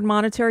modern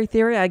monetary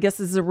theory. I guess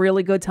this is a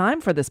really good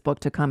time for this book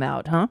to come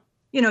out, huh?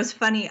 It's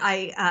funny.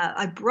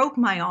 I broke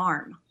my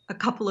arm a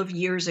couple of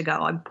years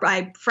ago.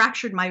 I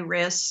fractured my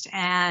wrist,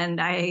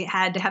 and I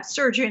had to have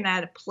surgery, and I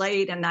had a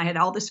plate, and I had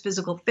all this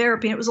physical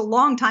therapy. And it was a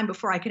long time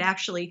before I could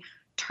actually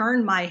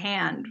turn my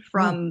hand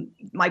from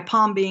my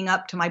palm being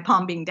up to my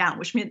palm being down,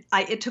 which meant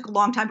it took a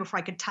long time before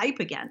I could type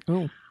again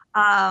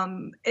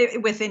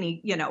with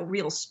any,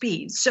 real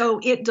speed. So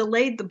it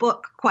delayed the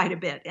book quite a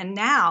bit. And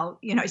now,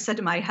 I said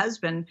to my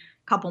husband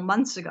a couple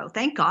months ago,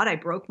 thank God I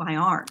broke my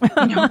arm,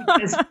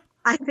 because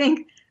I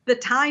think the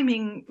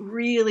timing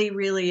really,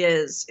 really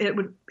is. It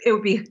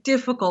would be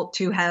difficult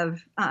to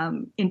have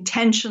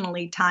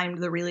intentionally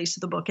timed the release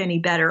of the book any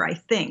better, I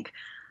think.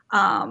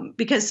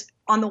 Because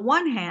on the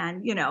one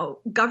hand,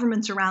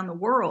 governments around the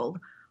world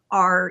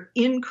are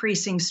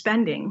increasing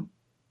spending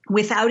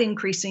without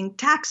increasing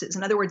taxes.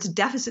 In other words,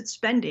 deficit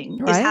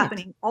spending is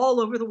happening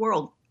all over the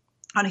world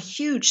on a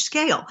huge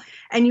scale.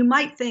 And you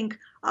might think,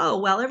 oh,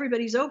 well,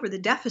 everybody's over the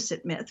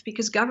deficit myth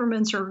because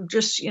governments are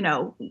just,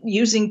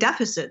 using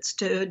deficits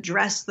to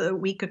address the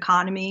weak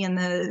economy and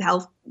the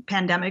health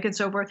pandemic and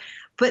so forth.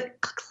 But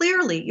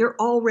clearly, you're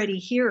already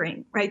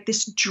hearing, right,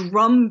 this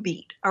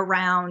drumbeat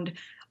around,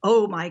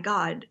 oh, my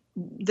God,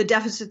 the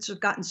deficits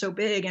have gotten so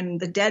big and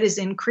the debt is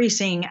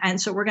increasing.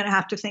 And so we're going to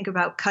have to think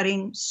about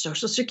cutting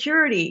Social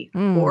Security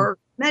or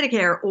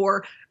Medicare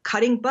or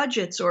cutting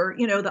budgets, or,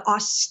 the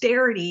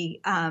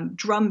austerity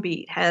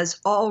drumbeat has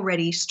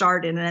already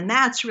started. And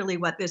that's really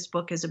what this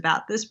book is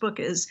about. This book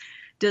is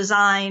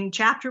designed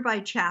chapter by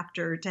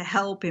chapter to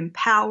help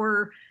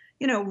empower,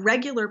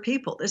 regular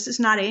people. This is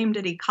not aimed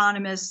at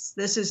economists.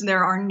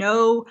 There are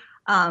no,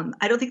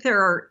 I don't think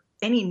there are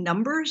any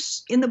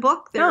numbers in the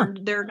book. There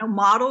are no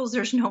models.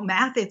 There's no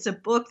math. It's a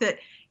book that,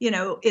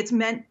 it's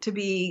meant to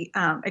be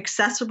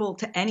accessible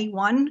to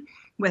anyone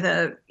with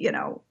a,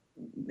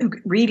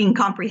 reading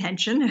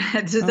comprehension.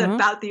 This is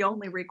about the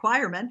only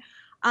requirement.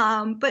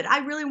 But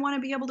I really want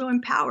to be able to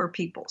empower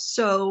people.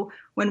 So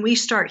when we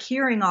start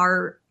hearing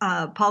our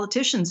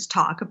politicians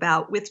talk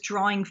about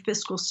withdrawing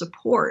fiscal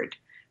support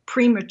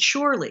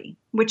prematurely,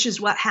 which is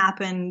what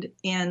happened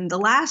in the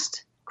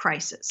last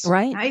crisis,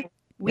 right?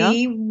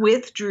 We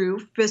withdrew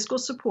fiscal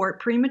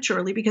support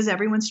prematurely because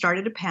everyone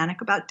started to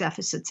panic about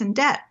deficits and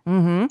debt.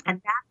 And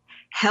that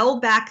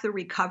held back the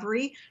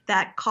recovery.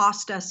 That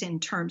cost us in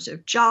terms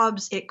of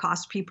jobs. It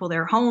cost people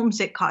their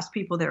homes. It cost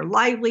people their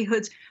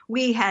livelihoods.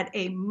 We had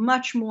a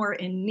much more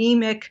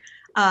anemic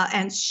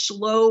and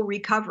slow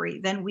recovery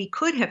than we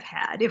could have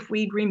had if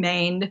we'd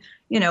remained,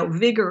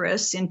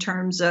 vigorous in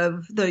terms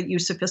of the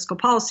use of fiscal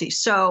policy.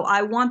 So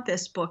I want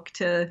this book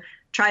to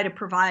try to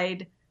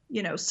provide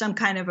some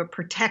kind of a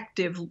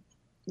protective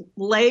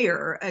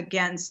layer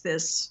against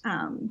this,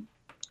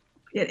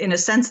 in a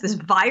sense, this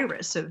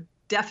virus of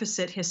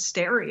deficit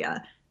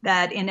hysteria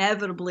that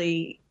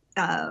inevitably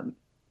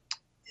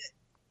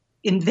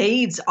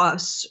invades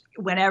us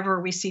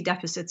whenever we see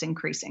deficits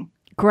increasing.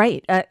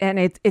 Great. And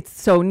it's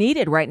so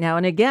needed right now.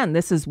 And again,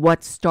 this is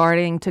what's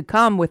starting to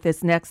come with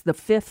the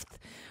fifth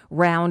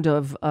round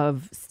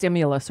of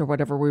stimulus or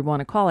whatever we want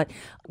to call it,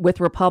 with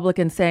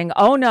Republicans saying,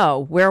 oh,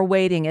 no, we're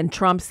waiting. And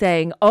Trump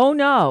saying, oh,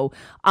 no,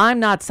 I'm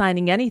not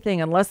signing anything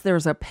unless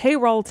there's a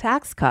payroll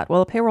tax cut.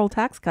 Well, a payroll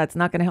tax cut's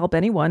not going to help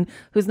anyone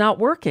who's not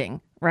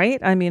working, right?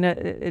 I mean,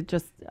 it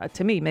just,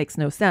 to me, makes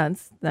no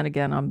sense. Then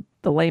again, I'm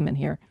the layman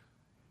here.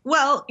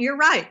 Well, you're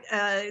right.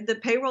 The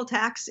payroll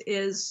tax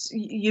is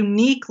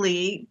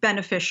uniquely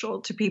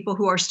beneficial to people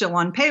who are still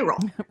on payroll.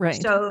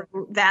 Right. So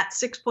that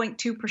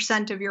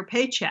 6.2% of your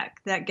paycheck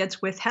that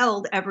gets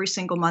withheld every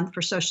single month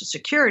for Social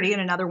Security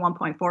and another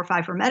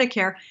 1.45 for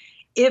Medicare,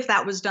 if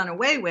that was done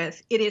away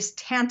with, it is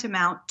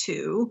tantamount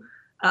to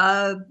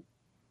nearly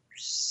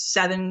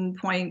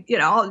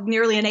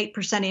an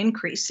 8%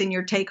 increase in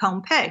your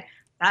take-home pay.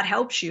 That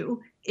helps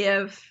you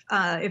if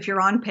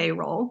you're on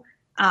payroll.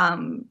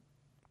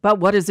 But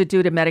what does it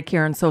do to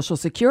Medicare and Social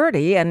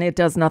Security? And it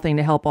does nothing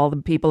to help all the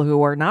people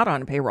who are not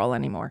on payroll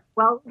anymore.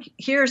 Well,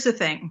 here's the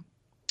thing.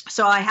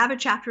 So I have a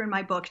chapter in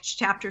my book, it's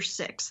chapter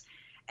 6.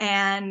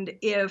 And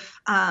if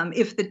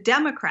the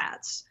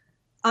Democrats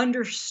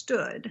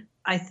understood,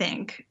 I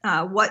think,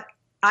 what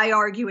I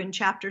argue in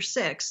chapter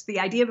 6,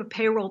 the idea of a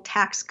payroll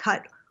tax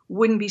cut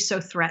wouldn't be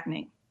so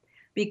threatening.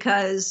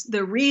 Because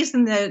the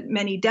reason that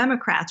many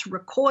Democrats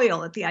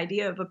recoil at the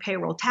idea of a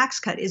payroll tax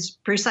cut is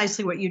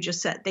precisely what you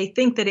just said. They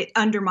think that it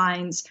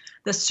undermines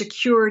the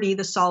security,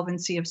 the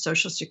solvency of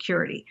Social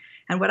Security.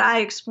 And what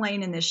I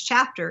explain in this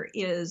chapter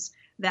is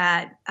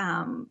that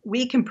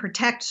we can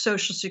protect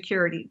Social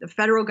Security. The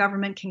federal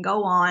government can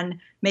go on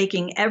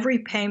making every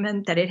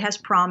payment that it has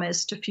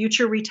promised to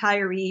future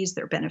retirees,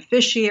 their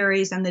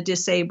beneficiaries, and the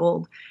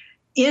disabled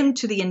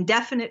into the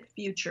indefinite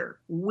future,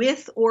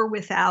 with or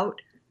without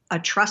a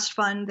trust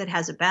fund that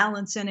has a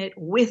balance in it,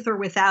 with or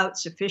without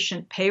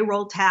sufficient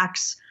payroll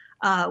tax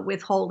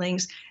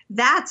withholdings.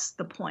 That's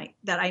the point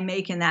that I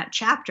make in that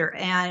chapter.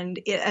 And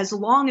as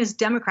long as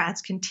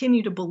Democrats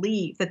continue to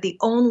believe that the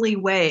only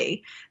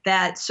way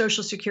that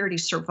Social Security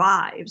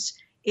survives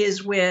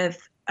is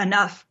with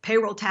enough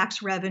payroll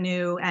tax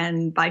revenue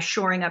and by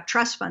shoring up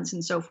trust funds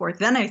and so forth,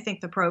 then I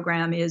think the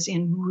program is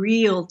in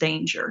real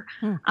danger.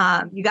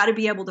 You got to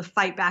be able to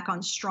fight back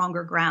on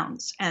stronger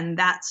grounds. And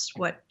that's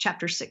what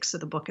chapter 6 of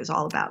the book is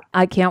all about.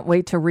 I can't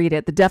wait to read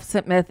it. The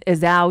Deficit Myth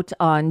is out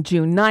on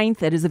June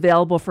 9th. It is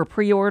available for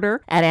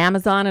pre-order at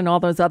Amazon and all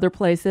those other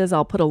places.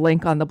 I'll put a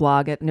link on the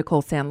blog at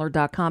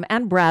NicoleSandler.com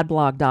and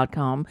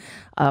BradBlog.com,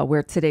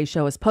 where today's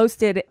show is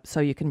posted,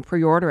 so you can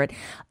pre-order it.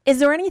 Is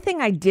there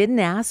anything I didn't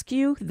ask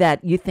you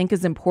that you think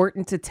is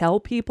important to tell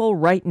people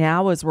right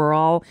now as we're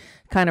all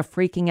kind of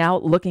freaking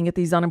out, looking at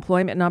these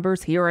unemployment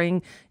numbers,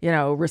 hearing,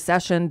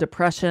 recession,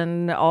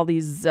 depression, all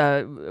these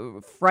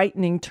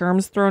frightening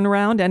terms thrown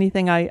around?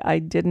 Anything I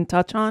didn't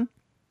touch on?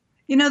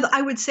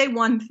 I would say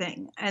one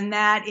thing, and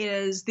that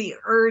is the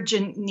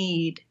urgent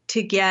need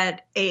to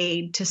get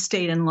aid to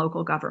state and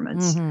local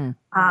governments.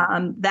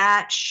 Mm-hmm.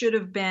 That should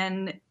have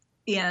been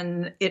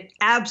it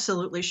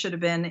absolutely should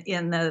have been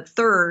in the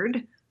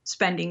third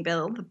spending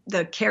bill,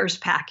 the CARES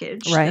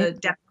package. Right. The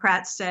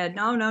Democrats said,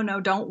 no,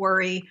 don't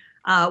worry.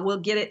 We'll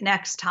get it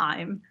next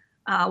time.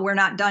 We're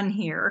not done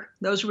here.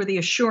 Those were the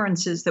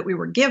assurances that we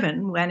were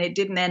given when it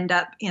didn't end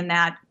up in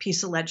that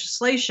piece of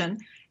legislation.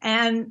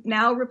 And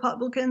now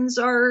Republicans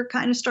are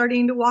kind of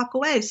starting to walk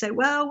away, say,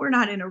 well, we're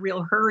not in a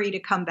real hurry to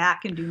come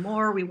back and do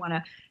more. We want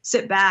to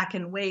sit back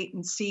and wait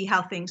and see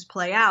how things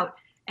play out.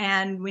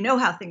 And we know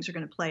how things are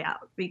going to play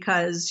out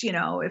because,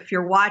 if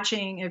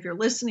you're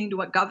listening to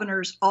what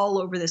governors all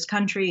over this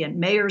country and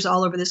mayors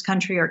all over this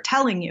country are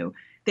telling you,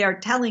 they are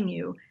telling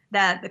you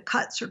that the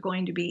cuts are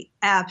going to be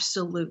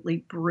absolutely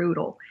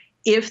brutal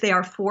if they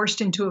are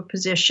forced into a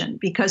position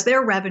because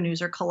their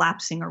revenues are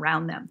collapsing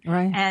around them.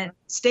 Right. And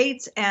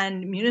states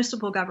and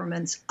municipal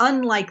governments,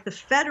 unlike the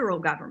federal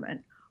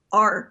government,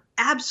 are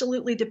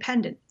absolutely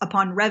dependent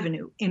upon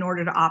revenue in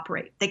order to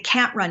operate. They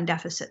can't run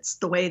deficits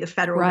the way the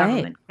federal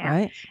government can.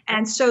 Right.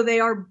 And so they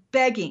are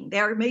begging, they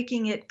are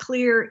making it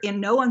clear in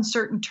no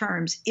uncertain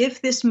terms,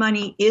 if this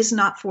money is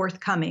not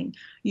forthcoming,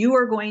 you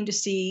are going to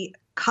see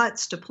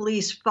cuts to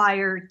police,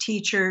 fire,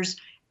 teachers,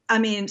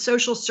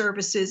 social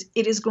services.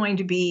 It is going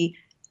to be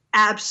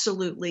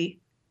absolutely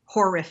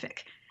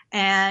horrific.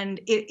 And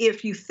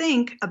if you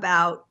think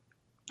about,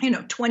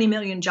 20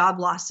 million job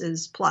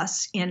losses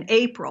plus in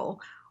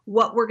April,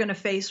 what we're going to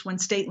face when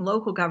state and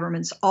local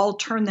governments all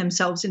turn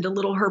themselves into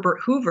little Herbert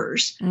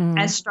Hoovers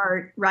and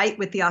start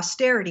with the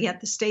austerity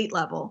at the state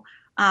level.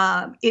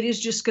 It is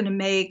just going to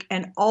make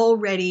an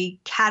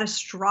already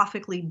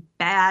catastrophically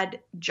bad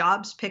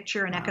jobs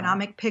picture and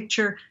economic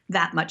picture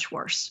that much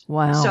worse.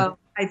 Wow. So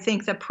I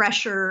think the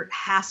pressure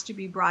has to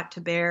be brought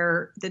to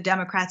bear. The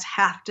Democrats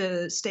have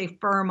to stay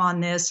firm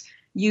on this,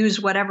 use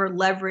whatever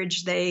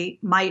leverage they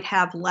might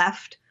have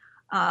left.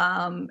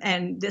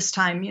 And this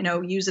time,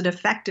 use it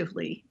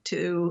effectively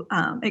to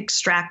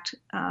extract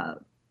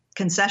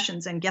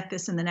concessions and get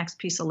this in the next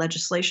piece of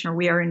legislation, or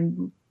we are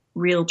in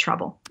real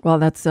trouble. Well,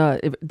 that's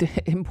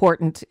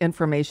important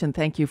information.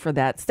 Thank you for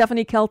that.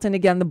 Stephanie Kelton,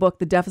 again, the book,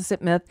 The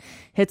Deficit Myth,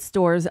 hits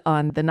stores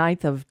on the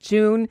 9th of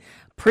June.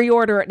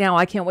 Pre-order it now.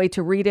 I can't wait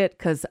to read it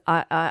because,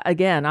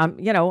 I'm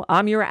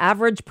your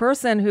average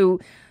person who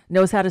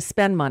knows how to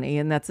spend money,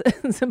 and that's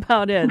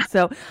about it.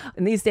 So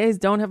in these days,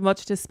 don't have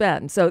much to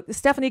spend. So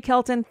Stephanie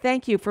Kelton,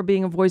 thank you for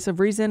being a voice of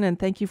reason, and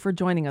thank you for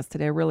joining us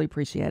today. I really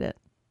appreciate it.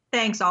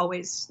 Thanks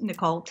always,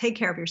 Nicole. Take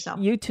care of yourself.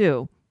 You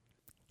too.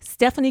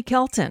 Stephanie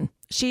Kelton,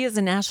 she is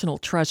a national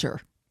treasure.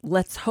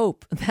 Let's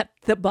hope that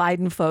the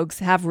Biden folks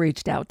have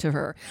reached out to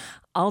her.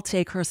 I'll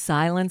take her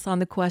silence on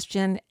the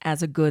question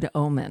as a good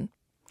omen.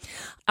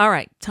 All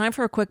right, time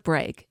for a quick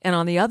break. And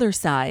on the other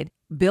side,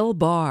 Bill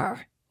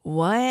Barr.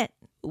 What?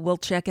 We'll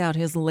check out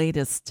his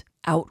latest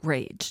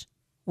outrage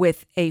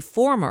with a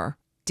former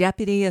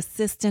Deputy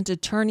Assistant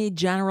Attorney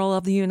General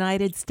of the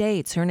United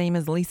States. Her name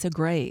is Lisa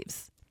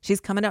Graves. She's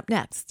coming up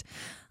next.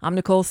 I'm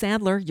Nicole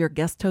Sandler, your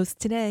guest host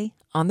today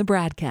on the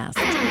BradCast.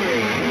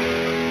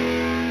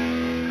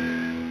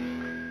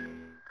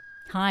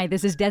 Hi,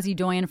 this is Desi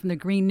Doyen from the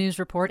Green News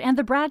Report and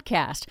the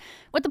BradCast.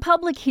 What the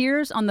public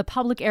hears on the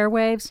public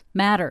airwaves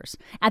matters.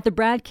 At the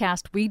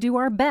BradCast, we do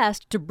our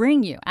best to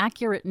bring you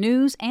accurate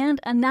news and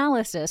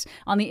analysis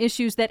on the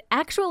issues that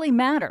actually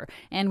matter,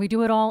 and we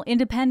do it all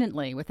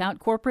independently, without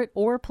corporate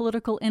or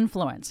political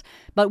influence.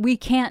 But we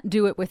can't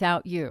do it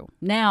without you,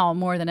 now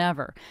more than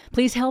ever.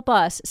 Please help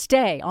us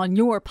stay on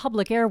your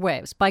public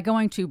airwaves by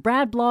going to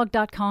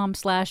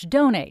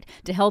bradblog.com/donate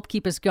to help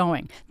keep us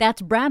going.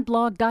 That's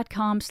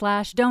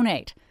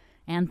bradblog.com/donate.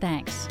 And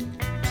thanks.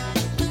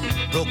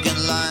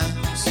 Broken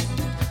lines,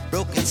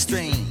 broken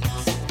strings,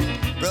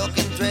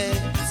 broken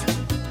threads,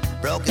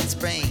 broken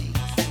springs,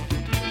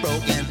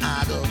 broken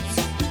idols,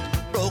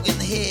 broken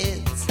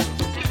heads,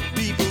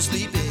 people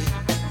sleeping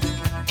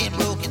in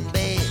broken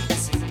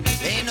beds.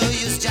 Ain't no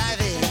use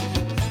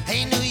jiving,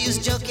 ain't no use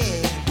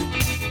joking.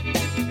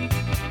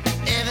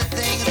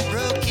 Everything is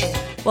broken.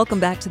 Welcome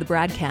back to the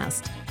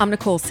BradCast. I'm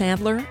Nicole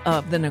Sandler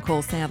of The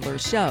Nicole Sandler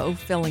Show,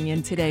 filling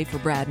in today for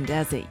Brad and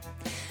Desi.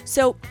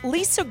 So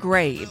Lisa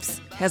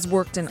Graves has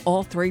worked in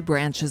all three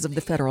branches of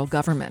the federal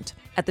government.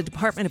 At the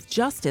Department of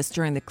Justice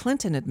during the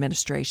Clinton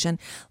administration,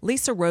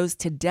 Lisa rose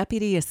to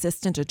Deputy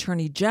Assistant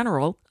Attorney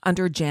General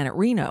under Janet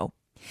Reno.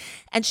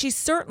 And she's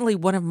certainly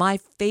one of my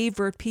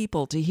favorite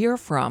people to hear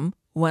from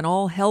when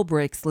all hell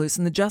breaks loose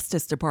in the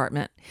Justice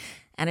Department.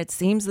 And it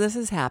seems this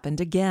has happened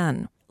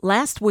again.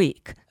 Last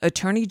week,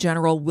 Attorney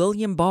General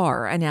William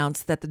Barr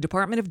announced that the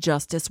Department of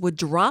Justice would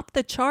drop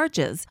the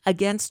charges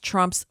against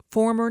Trump's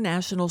former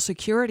national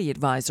security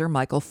advisor,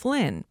 Michael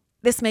Flynn.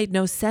 This made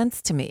no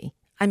sense to me.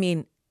 I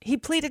mean, he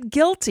pleaded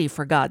guilty,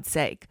 for God's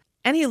sake,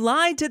 and he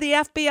lied to the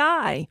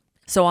FBI.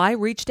 So I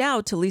reached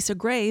out to Lisa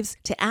Graves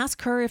to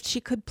ask her if she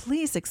could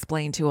please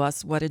explain to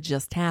us what had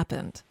just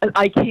happened.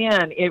 I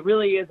can. It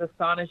really is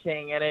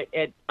astonishing, and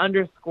it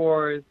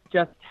underscores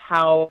just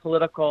how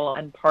political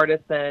and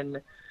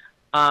partisan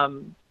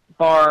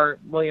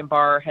William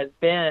Barr has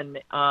been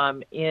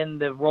in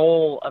the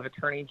role of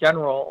Attorney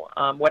General.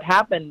 What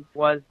happened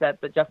was that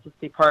the Justice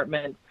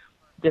Department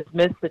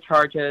dismissed the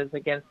charges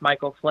against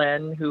Michael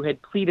Flynn, who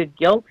had pleaded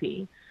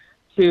guilty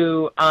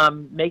to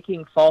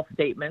making false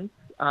statements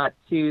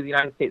to the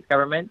United States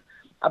government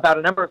about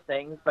a number of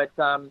things. But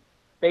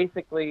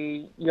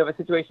basically, you have a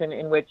situation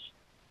in which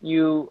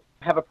you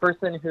have a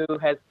person who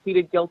has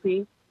pleaded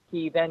guilty.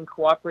 He then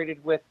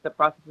cooperated with the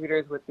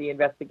prosecutors with the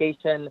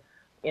investigation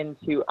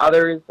into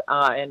others,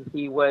 and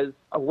he was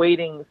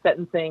awaiting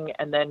sentencing,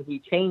 and then he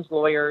changed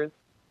lawyers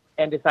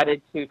and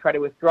decided to try to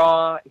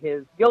withdraw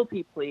his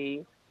guilty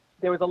plea.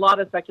 There was a lot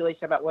of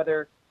speculation about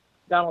whether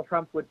Donald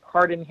Trump would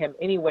pardon him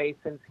anyway,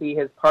 since he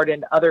has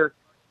pardoned other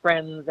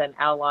friends and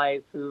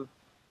allies who've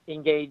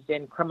engaged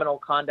in criminal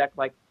conduct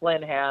like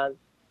Flynn has,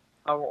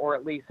 or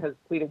at least has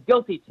pleaded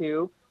guilty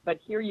to. But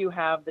here you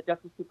have the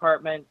Justice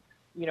Department,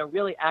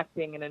 really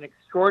acting in an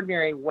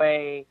extraordinary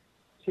way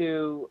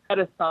to set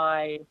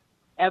aside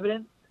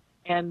evidence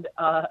and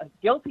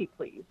guilty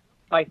pleas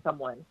by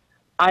someone.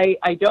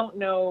 I don't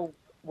know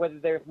whether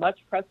there's much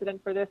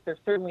precedent for this. There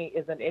certainly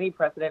isn't any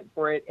precedent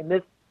for it in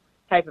this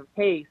type of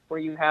case where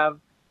you have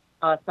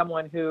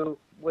someone who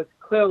was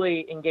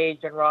clearly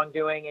engaged in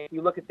wrongdoing. If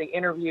you look at the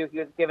interview, he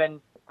was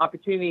given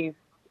opportunities,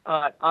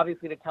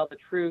 obviously, to tell the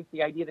truth.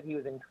 The idea that he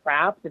was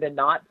entrapped into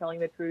not telling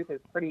the truth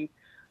is pretty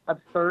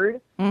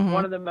absurd. Mm-hmm.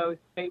 One of the most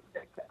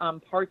basic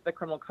parts of the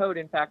criminal code,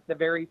 in fact, the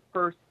very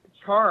first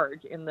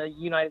charge in the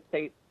United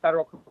States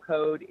Federal Criminal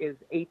Code is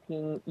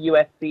 18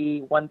 U.S.C.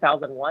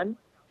 1001,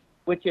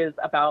 which is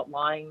about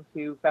lying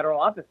to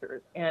federal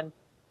officers. And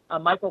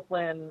Michael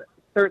Flynn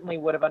certainly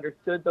would have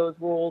understood those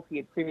rules. He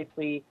had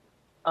previously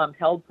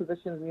held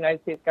positions in the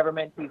United States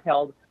government. He's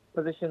held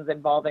positions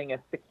involving a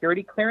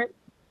security clearance.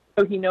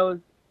 So he knows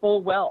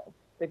full well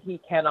that he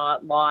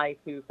cannot lie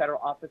to federal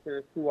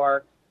officers who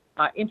are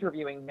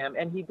interviewing him.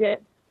 And he did.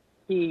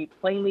 He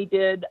plainly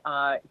did.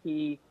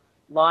 He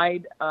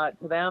lied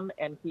to them,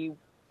 and he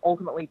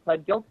ultimately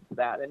pled guilty to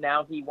that. And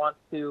now he wants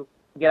to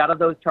get out of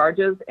those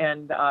charges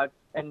and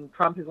and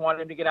Trump has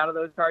wanted him to get out of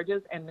those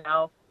charges. And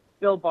now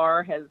Bill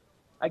Barr has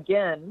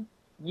again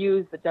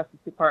used the Justice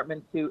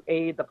Department to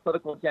aid the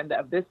political agenda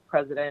of this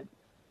president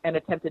and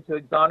attempted to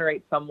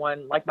exonerate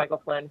someone like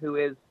Michael Flynn, who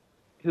is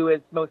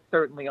most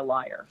certainly a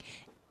liar.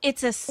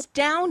 It's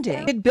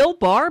astounding. Did Bill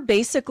Barr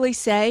basically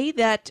say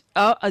that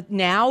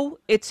now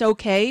it's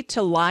okay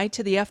to lie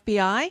to the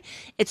FBI?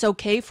 It's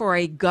okay for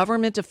a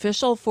government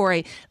official,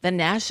 for the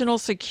national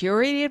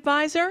security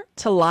advisor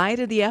to lie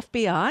to the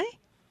FBI?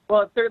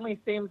 Well, it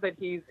certainly seems that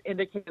he's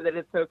indicated that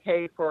it's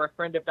okay for a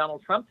friend of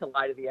Donald Trump to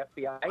lie to the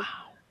FBI. Wow.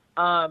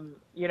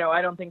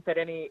 I don't think that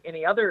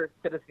any other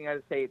citizen of the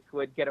United States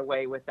would get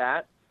away with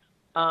that.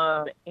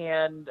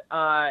 And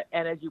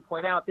as you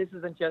point out, this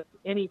isn't just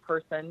any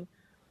person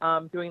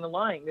doing the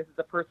lying. This is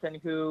a person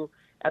who,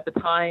 at the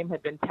time,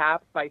 had been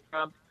tapped by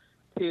Trump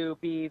to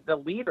be the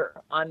leader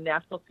on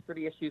national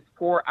security issues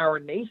for our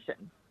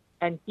nation.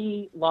 And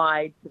he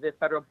lied to the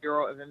Federal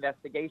Bureau of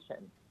Investigation.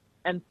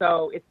 And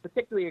so it's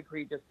particularly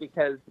egregious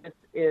because this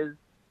is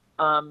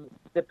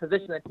the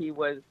position that he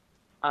was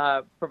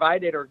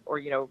provided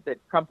or that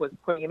Trump was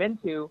putting him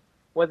into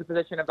was a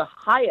position of the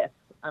highest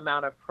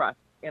amount of trust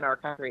in our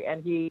country.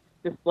 And he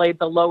displayed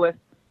the lowest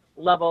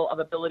level of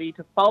ability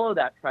to follow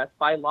that trust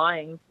by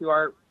lying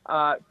to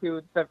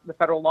to the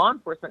federal law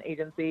enforcement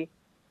agency,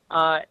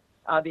 the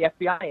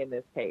FBI in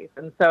this case.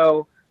 And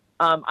so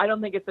I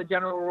don't think it's a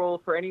general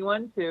rule for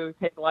anyone to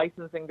take a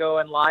license and go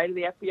and lie to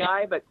the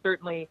FBI, but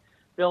certainly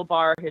Bill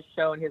Barr has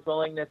shown his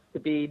willingness to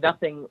be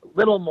nothing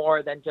little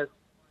more than just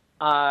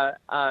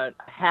a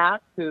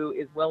hack who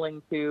is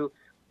willing to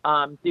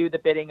do the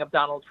bidding of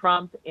Donald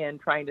Trump in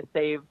trying to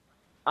save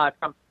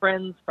Trump's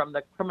friends from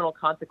the criminal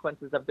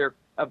consequences of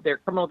their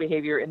criminal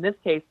behavior. In this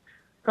case,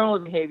 criminal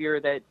behavior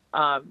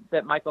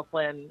that Michael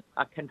Flynn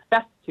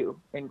confessed to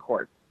in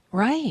court.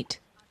 Right.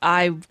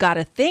 I've got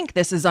to think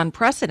this is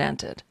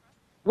unprecedented.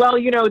 Well,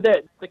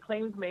 the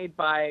claims made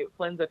by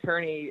Flynn's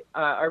attorney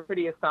are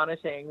pretty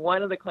astonishing.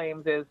 One of the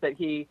claims is that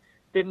he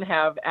didn't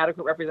have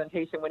adequate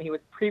representation when he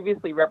was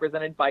previously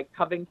represented by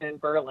Covington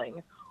and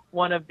Burling,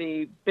 one of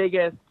the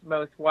biggest,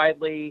 most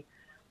widely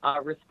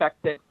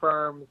respected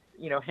firms,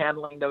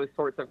 handling those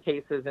sorts of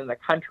cases in the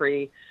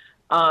country.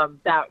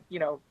 That,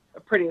 a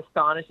pretty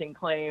astonishing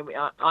claim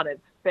on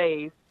its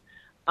face.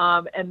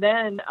 And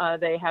then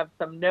they have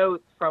some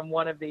notes from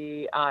one of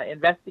the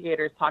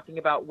investigators talking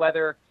about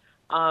whether,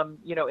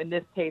 in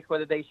this case,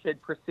 whether they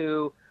should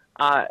pursue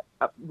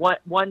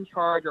one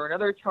charge or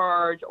another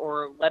charge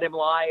or let him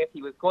lie if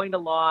he was going to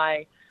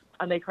lie.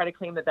 And they try to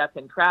claim that that's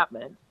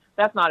entrapment.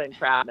 That's not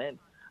entrapment.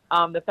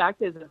 The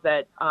fact is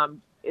that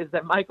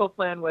Michael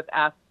Flynn was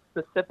asked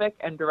specific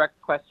and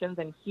direct questions,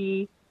 and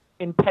he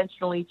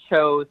intentionally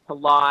chose to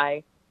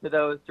lie to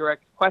those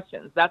direct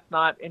questions. That's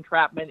not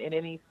entrapment in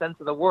any sense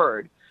of the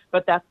word,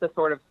 but that's the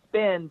sort of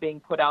spin being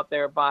put out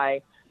there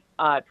by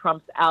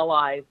Trump's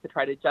allies to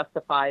try to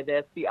justify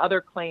this. The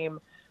other claim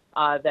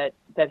that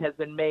has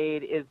been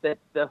made is that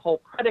the whole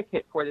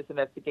predicate for this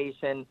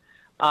investigation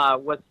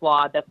was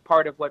flawed. That's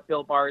part of what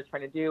Bill Barr is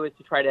trying to do, is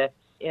to try to,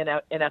 in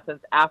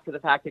essence, after the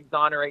fact,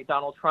 exonerate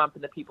Donald Trump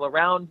and the people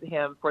around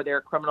him for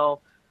their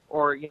criminal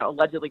or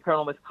allegedly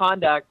criminal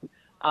misconduct,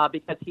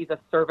 because he's a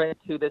servant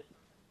to this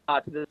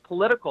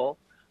political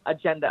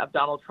agenda of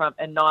Donald Trump,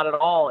 and not at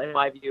all, in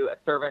my view, a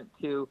servant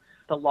to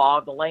the law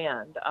of the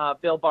land.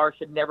 Bill Barr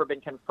should never have been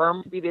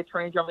confirmed to be the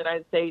Attorney General of the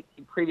United States.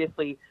 He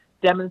previously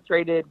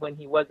demonstrated when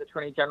he was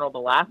Attorney General the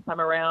last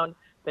time around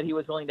that he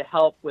was willing to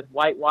help with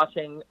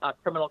whitewashing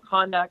criminal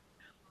conduct.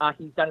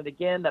 He's done it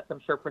again. That's,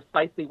 I'm sure,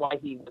 precisely why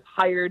he was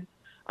hired.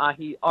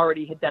 He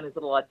already had done his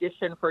little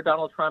audition for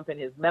Donald Trump in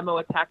his memo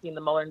attacking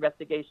the Mueller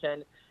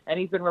investigation, and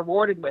he's been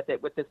rewarded with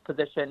it, with this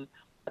position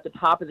at the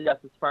top of the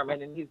Justice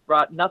Department, and he's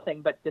brought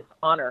nothing but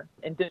dishonor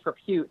and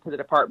disrepute to the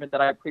department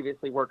that I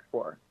previously worked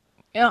for.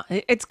 Yeah,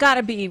 it's got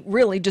to be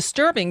really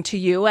disturbing to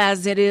you,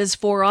 as it is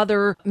for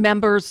other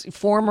members,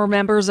 former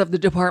members of the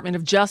Department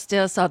of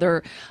Justice,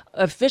 other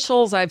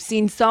officials. I've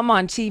seen some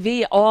on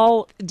TV,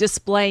 all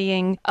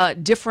displaying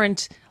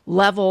different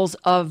levels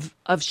of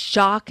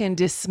shock and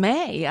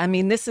dismay. I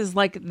mean, this is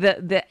like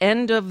the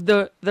end of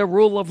the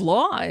rule of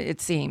law, it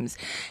seems.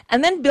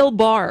 And then Bill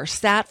Barr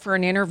sat for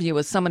an interview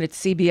with someone at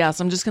CBS.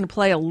 I'm just going to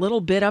play a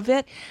little bit of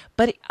it,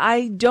 but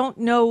I don't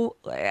know.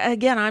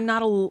 Again, I'm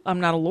not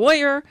a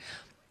lawyer.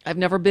 I've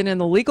never been in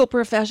the legal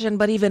profession,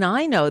 but even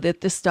I know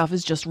that this stuff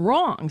is just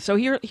wrong. So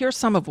here's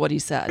some of what he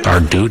said. Our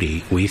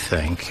duty, we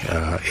think,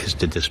 is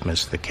to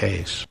dismiss the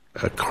case.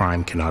 A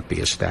crime cannot be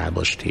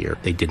established here.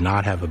 They did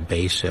not have a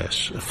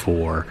basis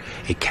for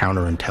a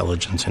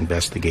counterintelligence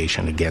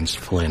investigation against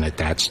Flynn at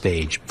that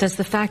stage. Does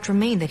the fact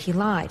remain that he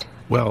lied?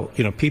 Well,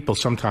 people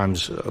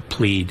sometimes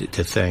plead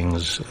to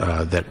things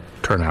that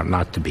turn out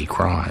not to be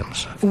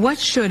crimes. What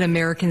should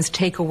Americans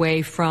take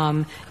away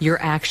from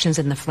your actions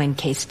in the Flynn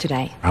case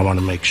today? I want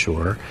to make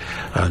sure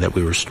that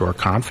we restore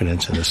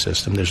confidence in the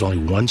system. There's only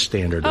one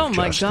standard of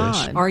justice. Oh, my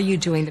God. Are you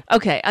doing the...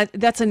 Okay,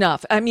 that's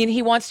enough. I mean,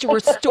 he wants to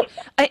restore...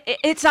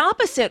 It's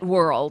opposite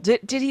world.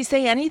 Did he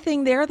say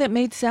anything there that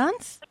made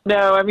sense?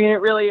 No, I mean,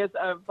 it really is.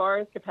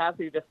 Barr's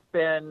capacity to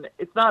spin,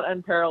 it's not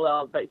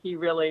unparalleled, but he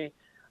really,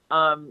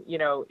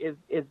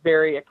 is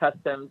very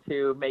accustomed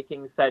to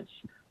making such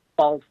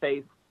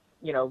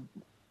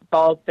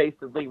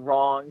bald-facedly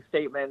wrong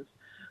statements.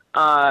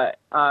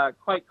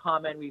 Quite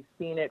common. We've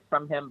seen it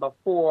from him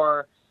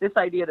before. This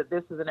idea that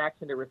this is an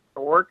action to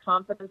restore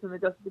confidence in the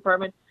Justice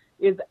Department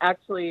is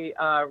actually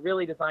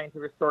really designed to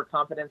restore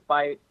confidence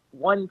by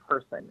one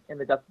person in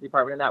the Justice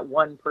Department, and that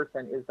one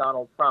person is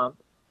Donald Trump,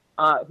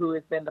 who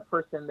has been the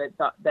person that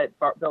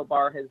Bill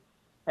Barr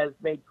has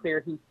made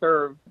clear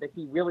that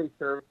he really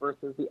served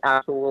versus the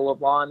actual rule of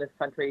law in this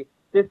country.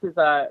 This is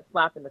a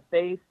slap in the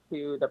face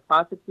to the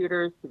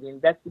prosecutors, to the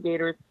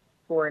investigators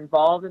who are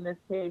involved in this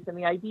case, and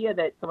the idea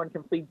that someone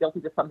can plead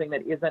guilty to something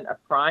that isn't a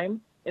crime.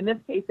 In this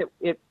case,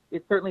 it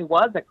certainly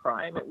was a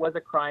crime. It was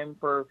a crime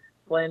for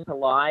Flynn to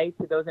lie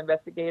to those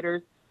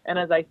investigators. And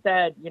as I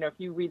said, if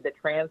you read the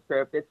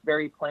transcript, it's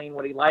very plain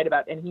what he lied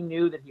about, and he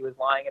knew that he was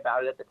lying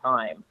about it at the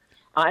time.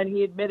 And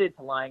he admitted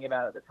to lying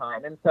about it at the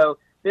time. And so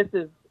this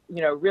is,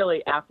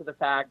 really after the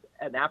fact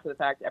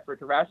effort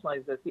to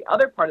rationalize this. The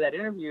other part of that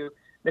interview,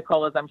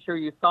 Nicole, as I'm sure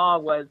you saw,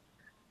 was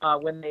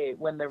when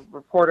the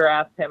reporter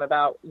asked him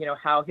about,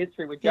 how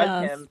history would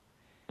judge him,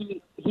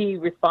 he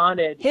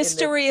responded.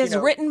 History is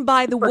written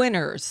by the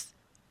winners.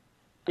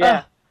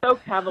 Yeah, so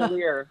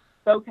cavalier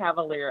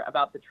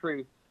about the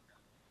truth.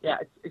 Yeah,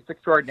 it's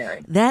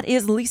extraordinary. That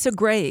is Lisa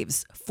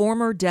Graves,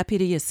 former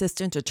Deputy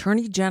Assistant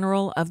Attorney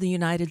General of the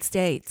United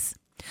States.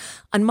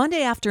 On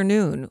Monday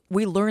afternoon,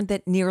 we learned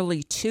that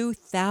nearly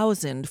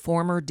 2,000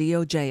 former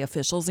DOJ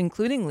officials,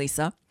 including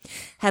Lisa,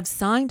 have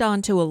signed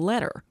on to a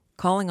letter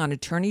calling on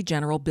Attorney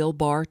General Bill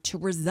Barr to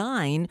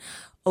resign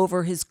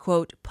over his,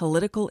 quote,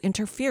 political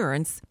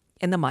interference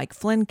in the Mike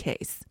Flynn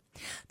case.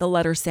 The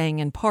letter saying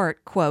in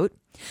part, quote,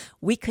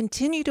 "We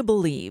continue to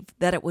believe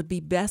that it would be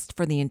best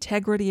for the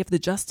integrity of the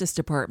Justice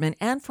Department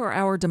and for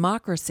our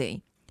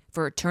democracy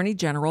for Attorney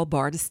General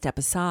Barr to step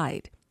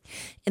aside.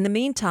 In the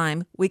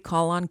meantime, we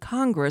call on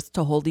Congress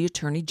to hold the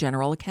Attorney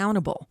General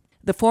accountable."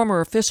 The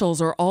former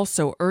officials are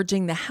also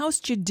urging the House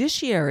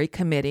Judiciary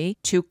Committee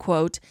to,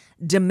 quote,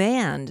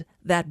 "demand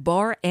that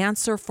Barr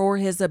answer for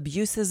his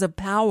abuses of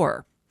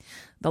power."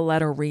 The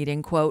letter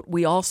reading, quote,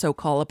 "We also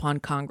call upon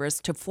Congress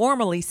to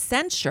formally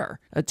censure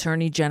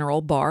Attorney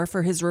General Barr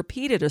for his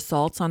repeated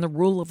assaults on the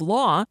rule of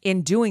law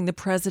in doing the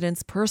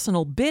president's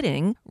personal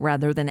bidding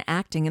rather than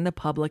acting in the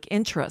public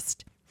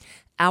interest.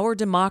 Our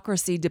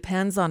democracy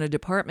depends on a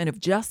Department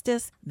of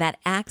Justice that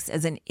acts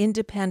as an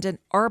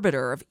independent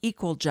arbiter of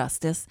equal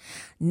justice,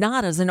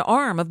 not as an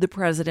arm of the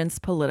president's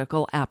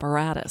political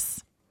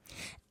apparatus."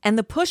 And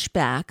the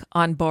pushback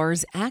on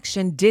Barr's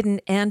action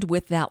didn't end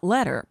with that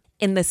letter.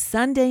 In the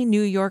Sunday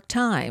New York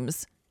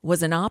Times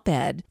was an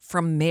op-ed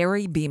from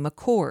Mary B.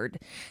 McCord.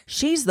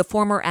 She's the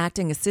former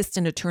acting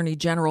assistant attorney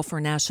general for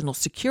national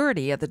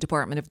security at the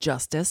Department of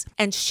Justice,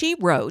 and she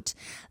wrote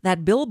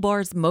that Bill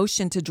Barr's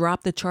motion to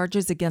drop the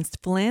charges against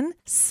Flynn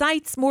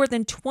cites more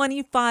than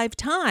 25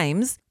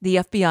 times the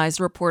FBI's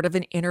report of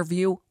an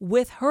interview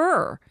with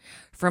her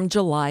from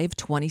July of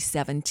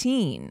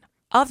 2017.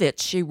 Of it,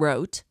 she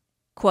wrote,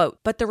 quote,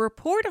 "But the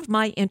report of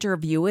my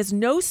interview is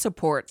no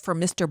support for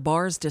Mr.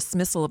 Barr's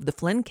dismissal of the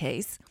Flynn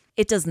case.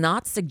 It does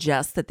not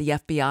suggest that the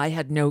FBI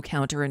had no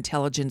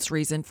counterintelligence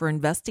reason for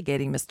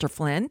investigating Mr.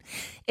 Flynn.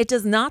 It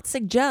does not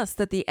suggest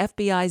that the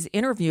FBI's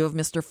interview of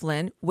Mr.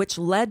 Flynn, which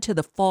led to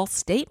the false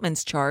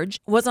statements charge,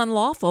 was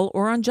unlawful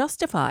or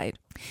unjustified.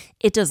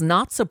 It does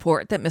not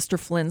support that Mr.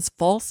 Flynn's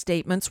false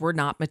statements were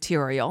not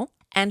material.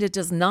 And it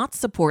does not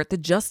support the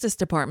Justice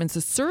Department's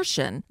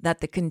assertion that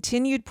the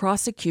continued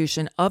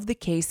prosecution of the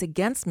case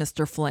against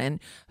Mr. Flynn,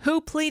 who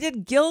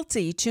pleaded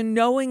guilty to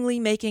knowingly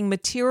making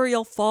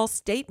material false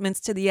statements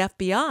to the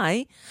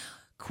FBI,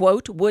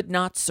 quote, would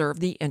not serve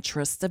the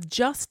interests of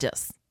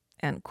justice,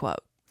 end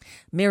quote.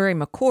 Mary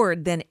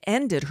McCord then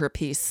ended her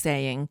piece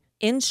saying,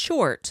 "In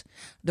short,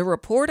 the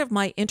report of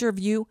my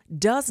interview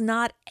does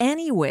not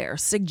anywhere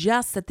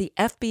suggest that the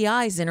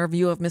FBI's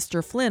interview of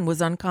Mr. Flynn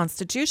was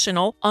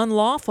unconstitutional,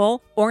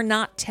 unlawful, or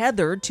not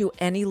tethered to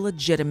any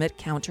legitimate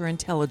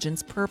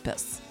counterintelligence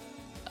purpose."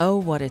 Oh,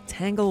 what a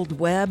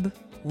tangled web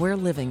we're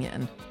living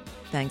in,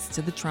 thanks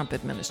to the Trump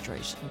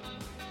administration.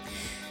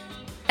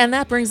 And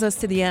that brings us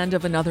to the end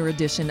of another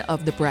edition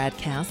of the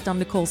BradCast. I'm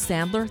Nicole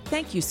Sandler.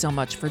 Thank you so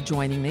much for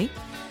joining me.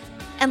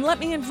 And let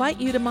me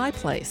invite you to my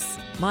place.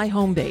 My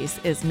home base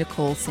is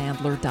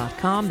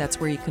NicoleSandler.com. That's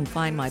where you can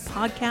find my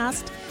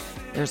podcast.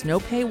 There's no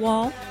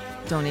paywall.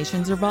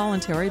 Donations are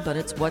voluntary, but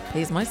it's what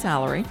pays my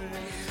salary.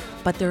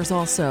 But there's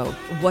also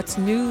What's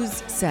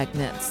News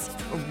segments,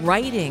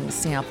 writing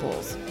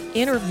samples,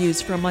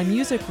 interviews from my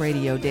music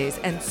radio days,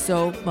 and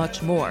so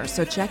much more.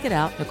 So check it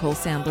out,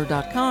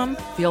 NicoleSandler.com.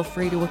 Feel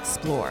free to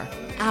explore.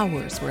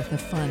 Hours worth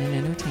of fun and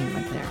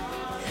entertainment there.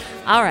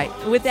 All right,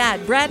 with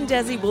that, Brad and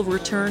Desi will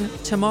return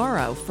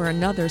tomorrow for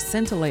another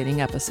scintillating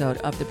episode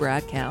of the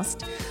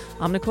BradCast.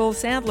 I'm Nicole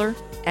Sandler,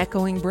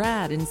 echoing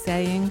Brad and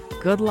saying,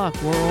 good luck,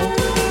 world.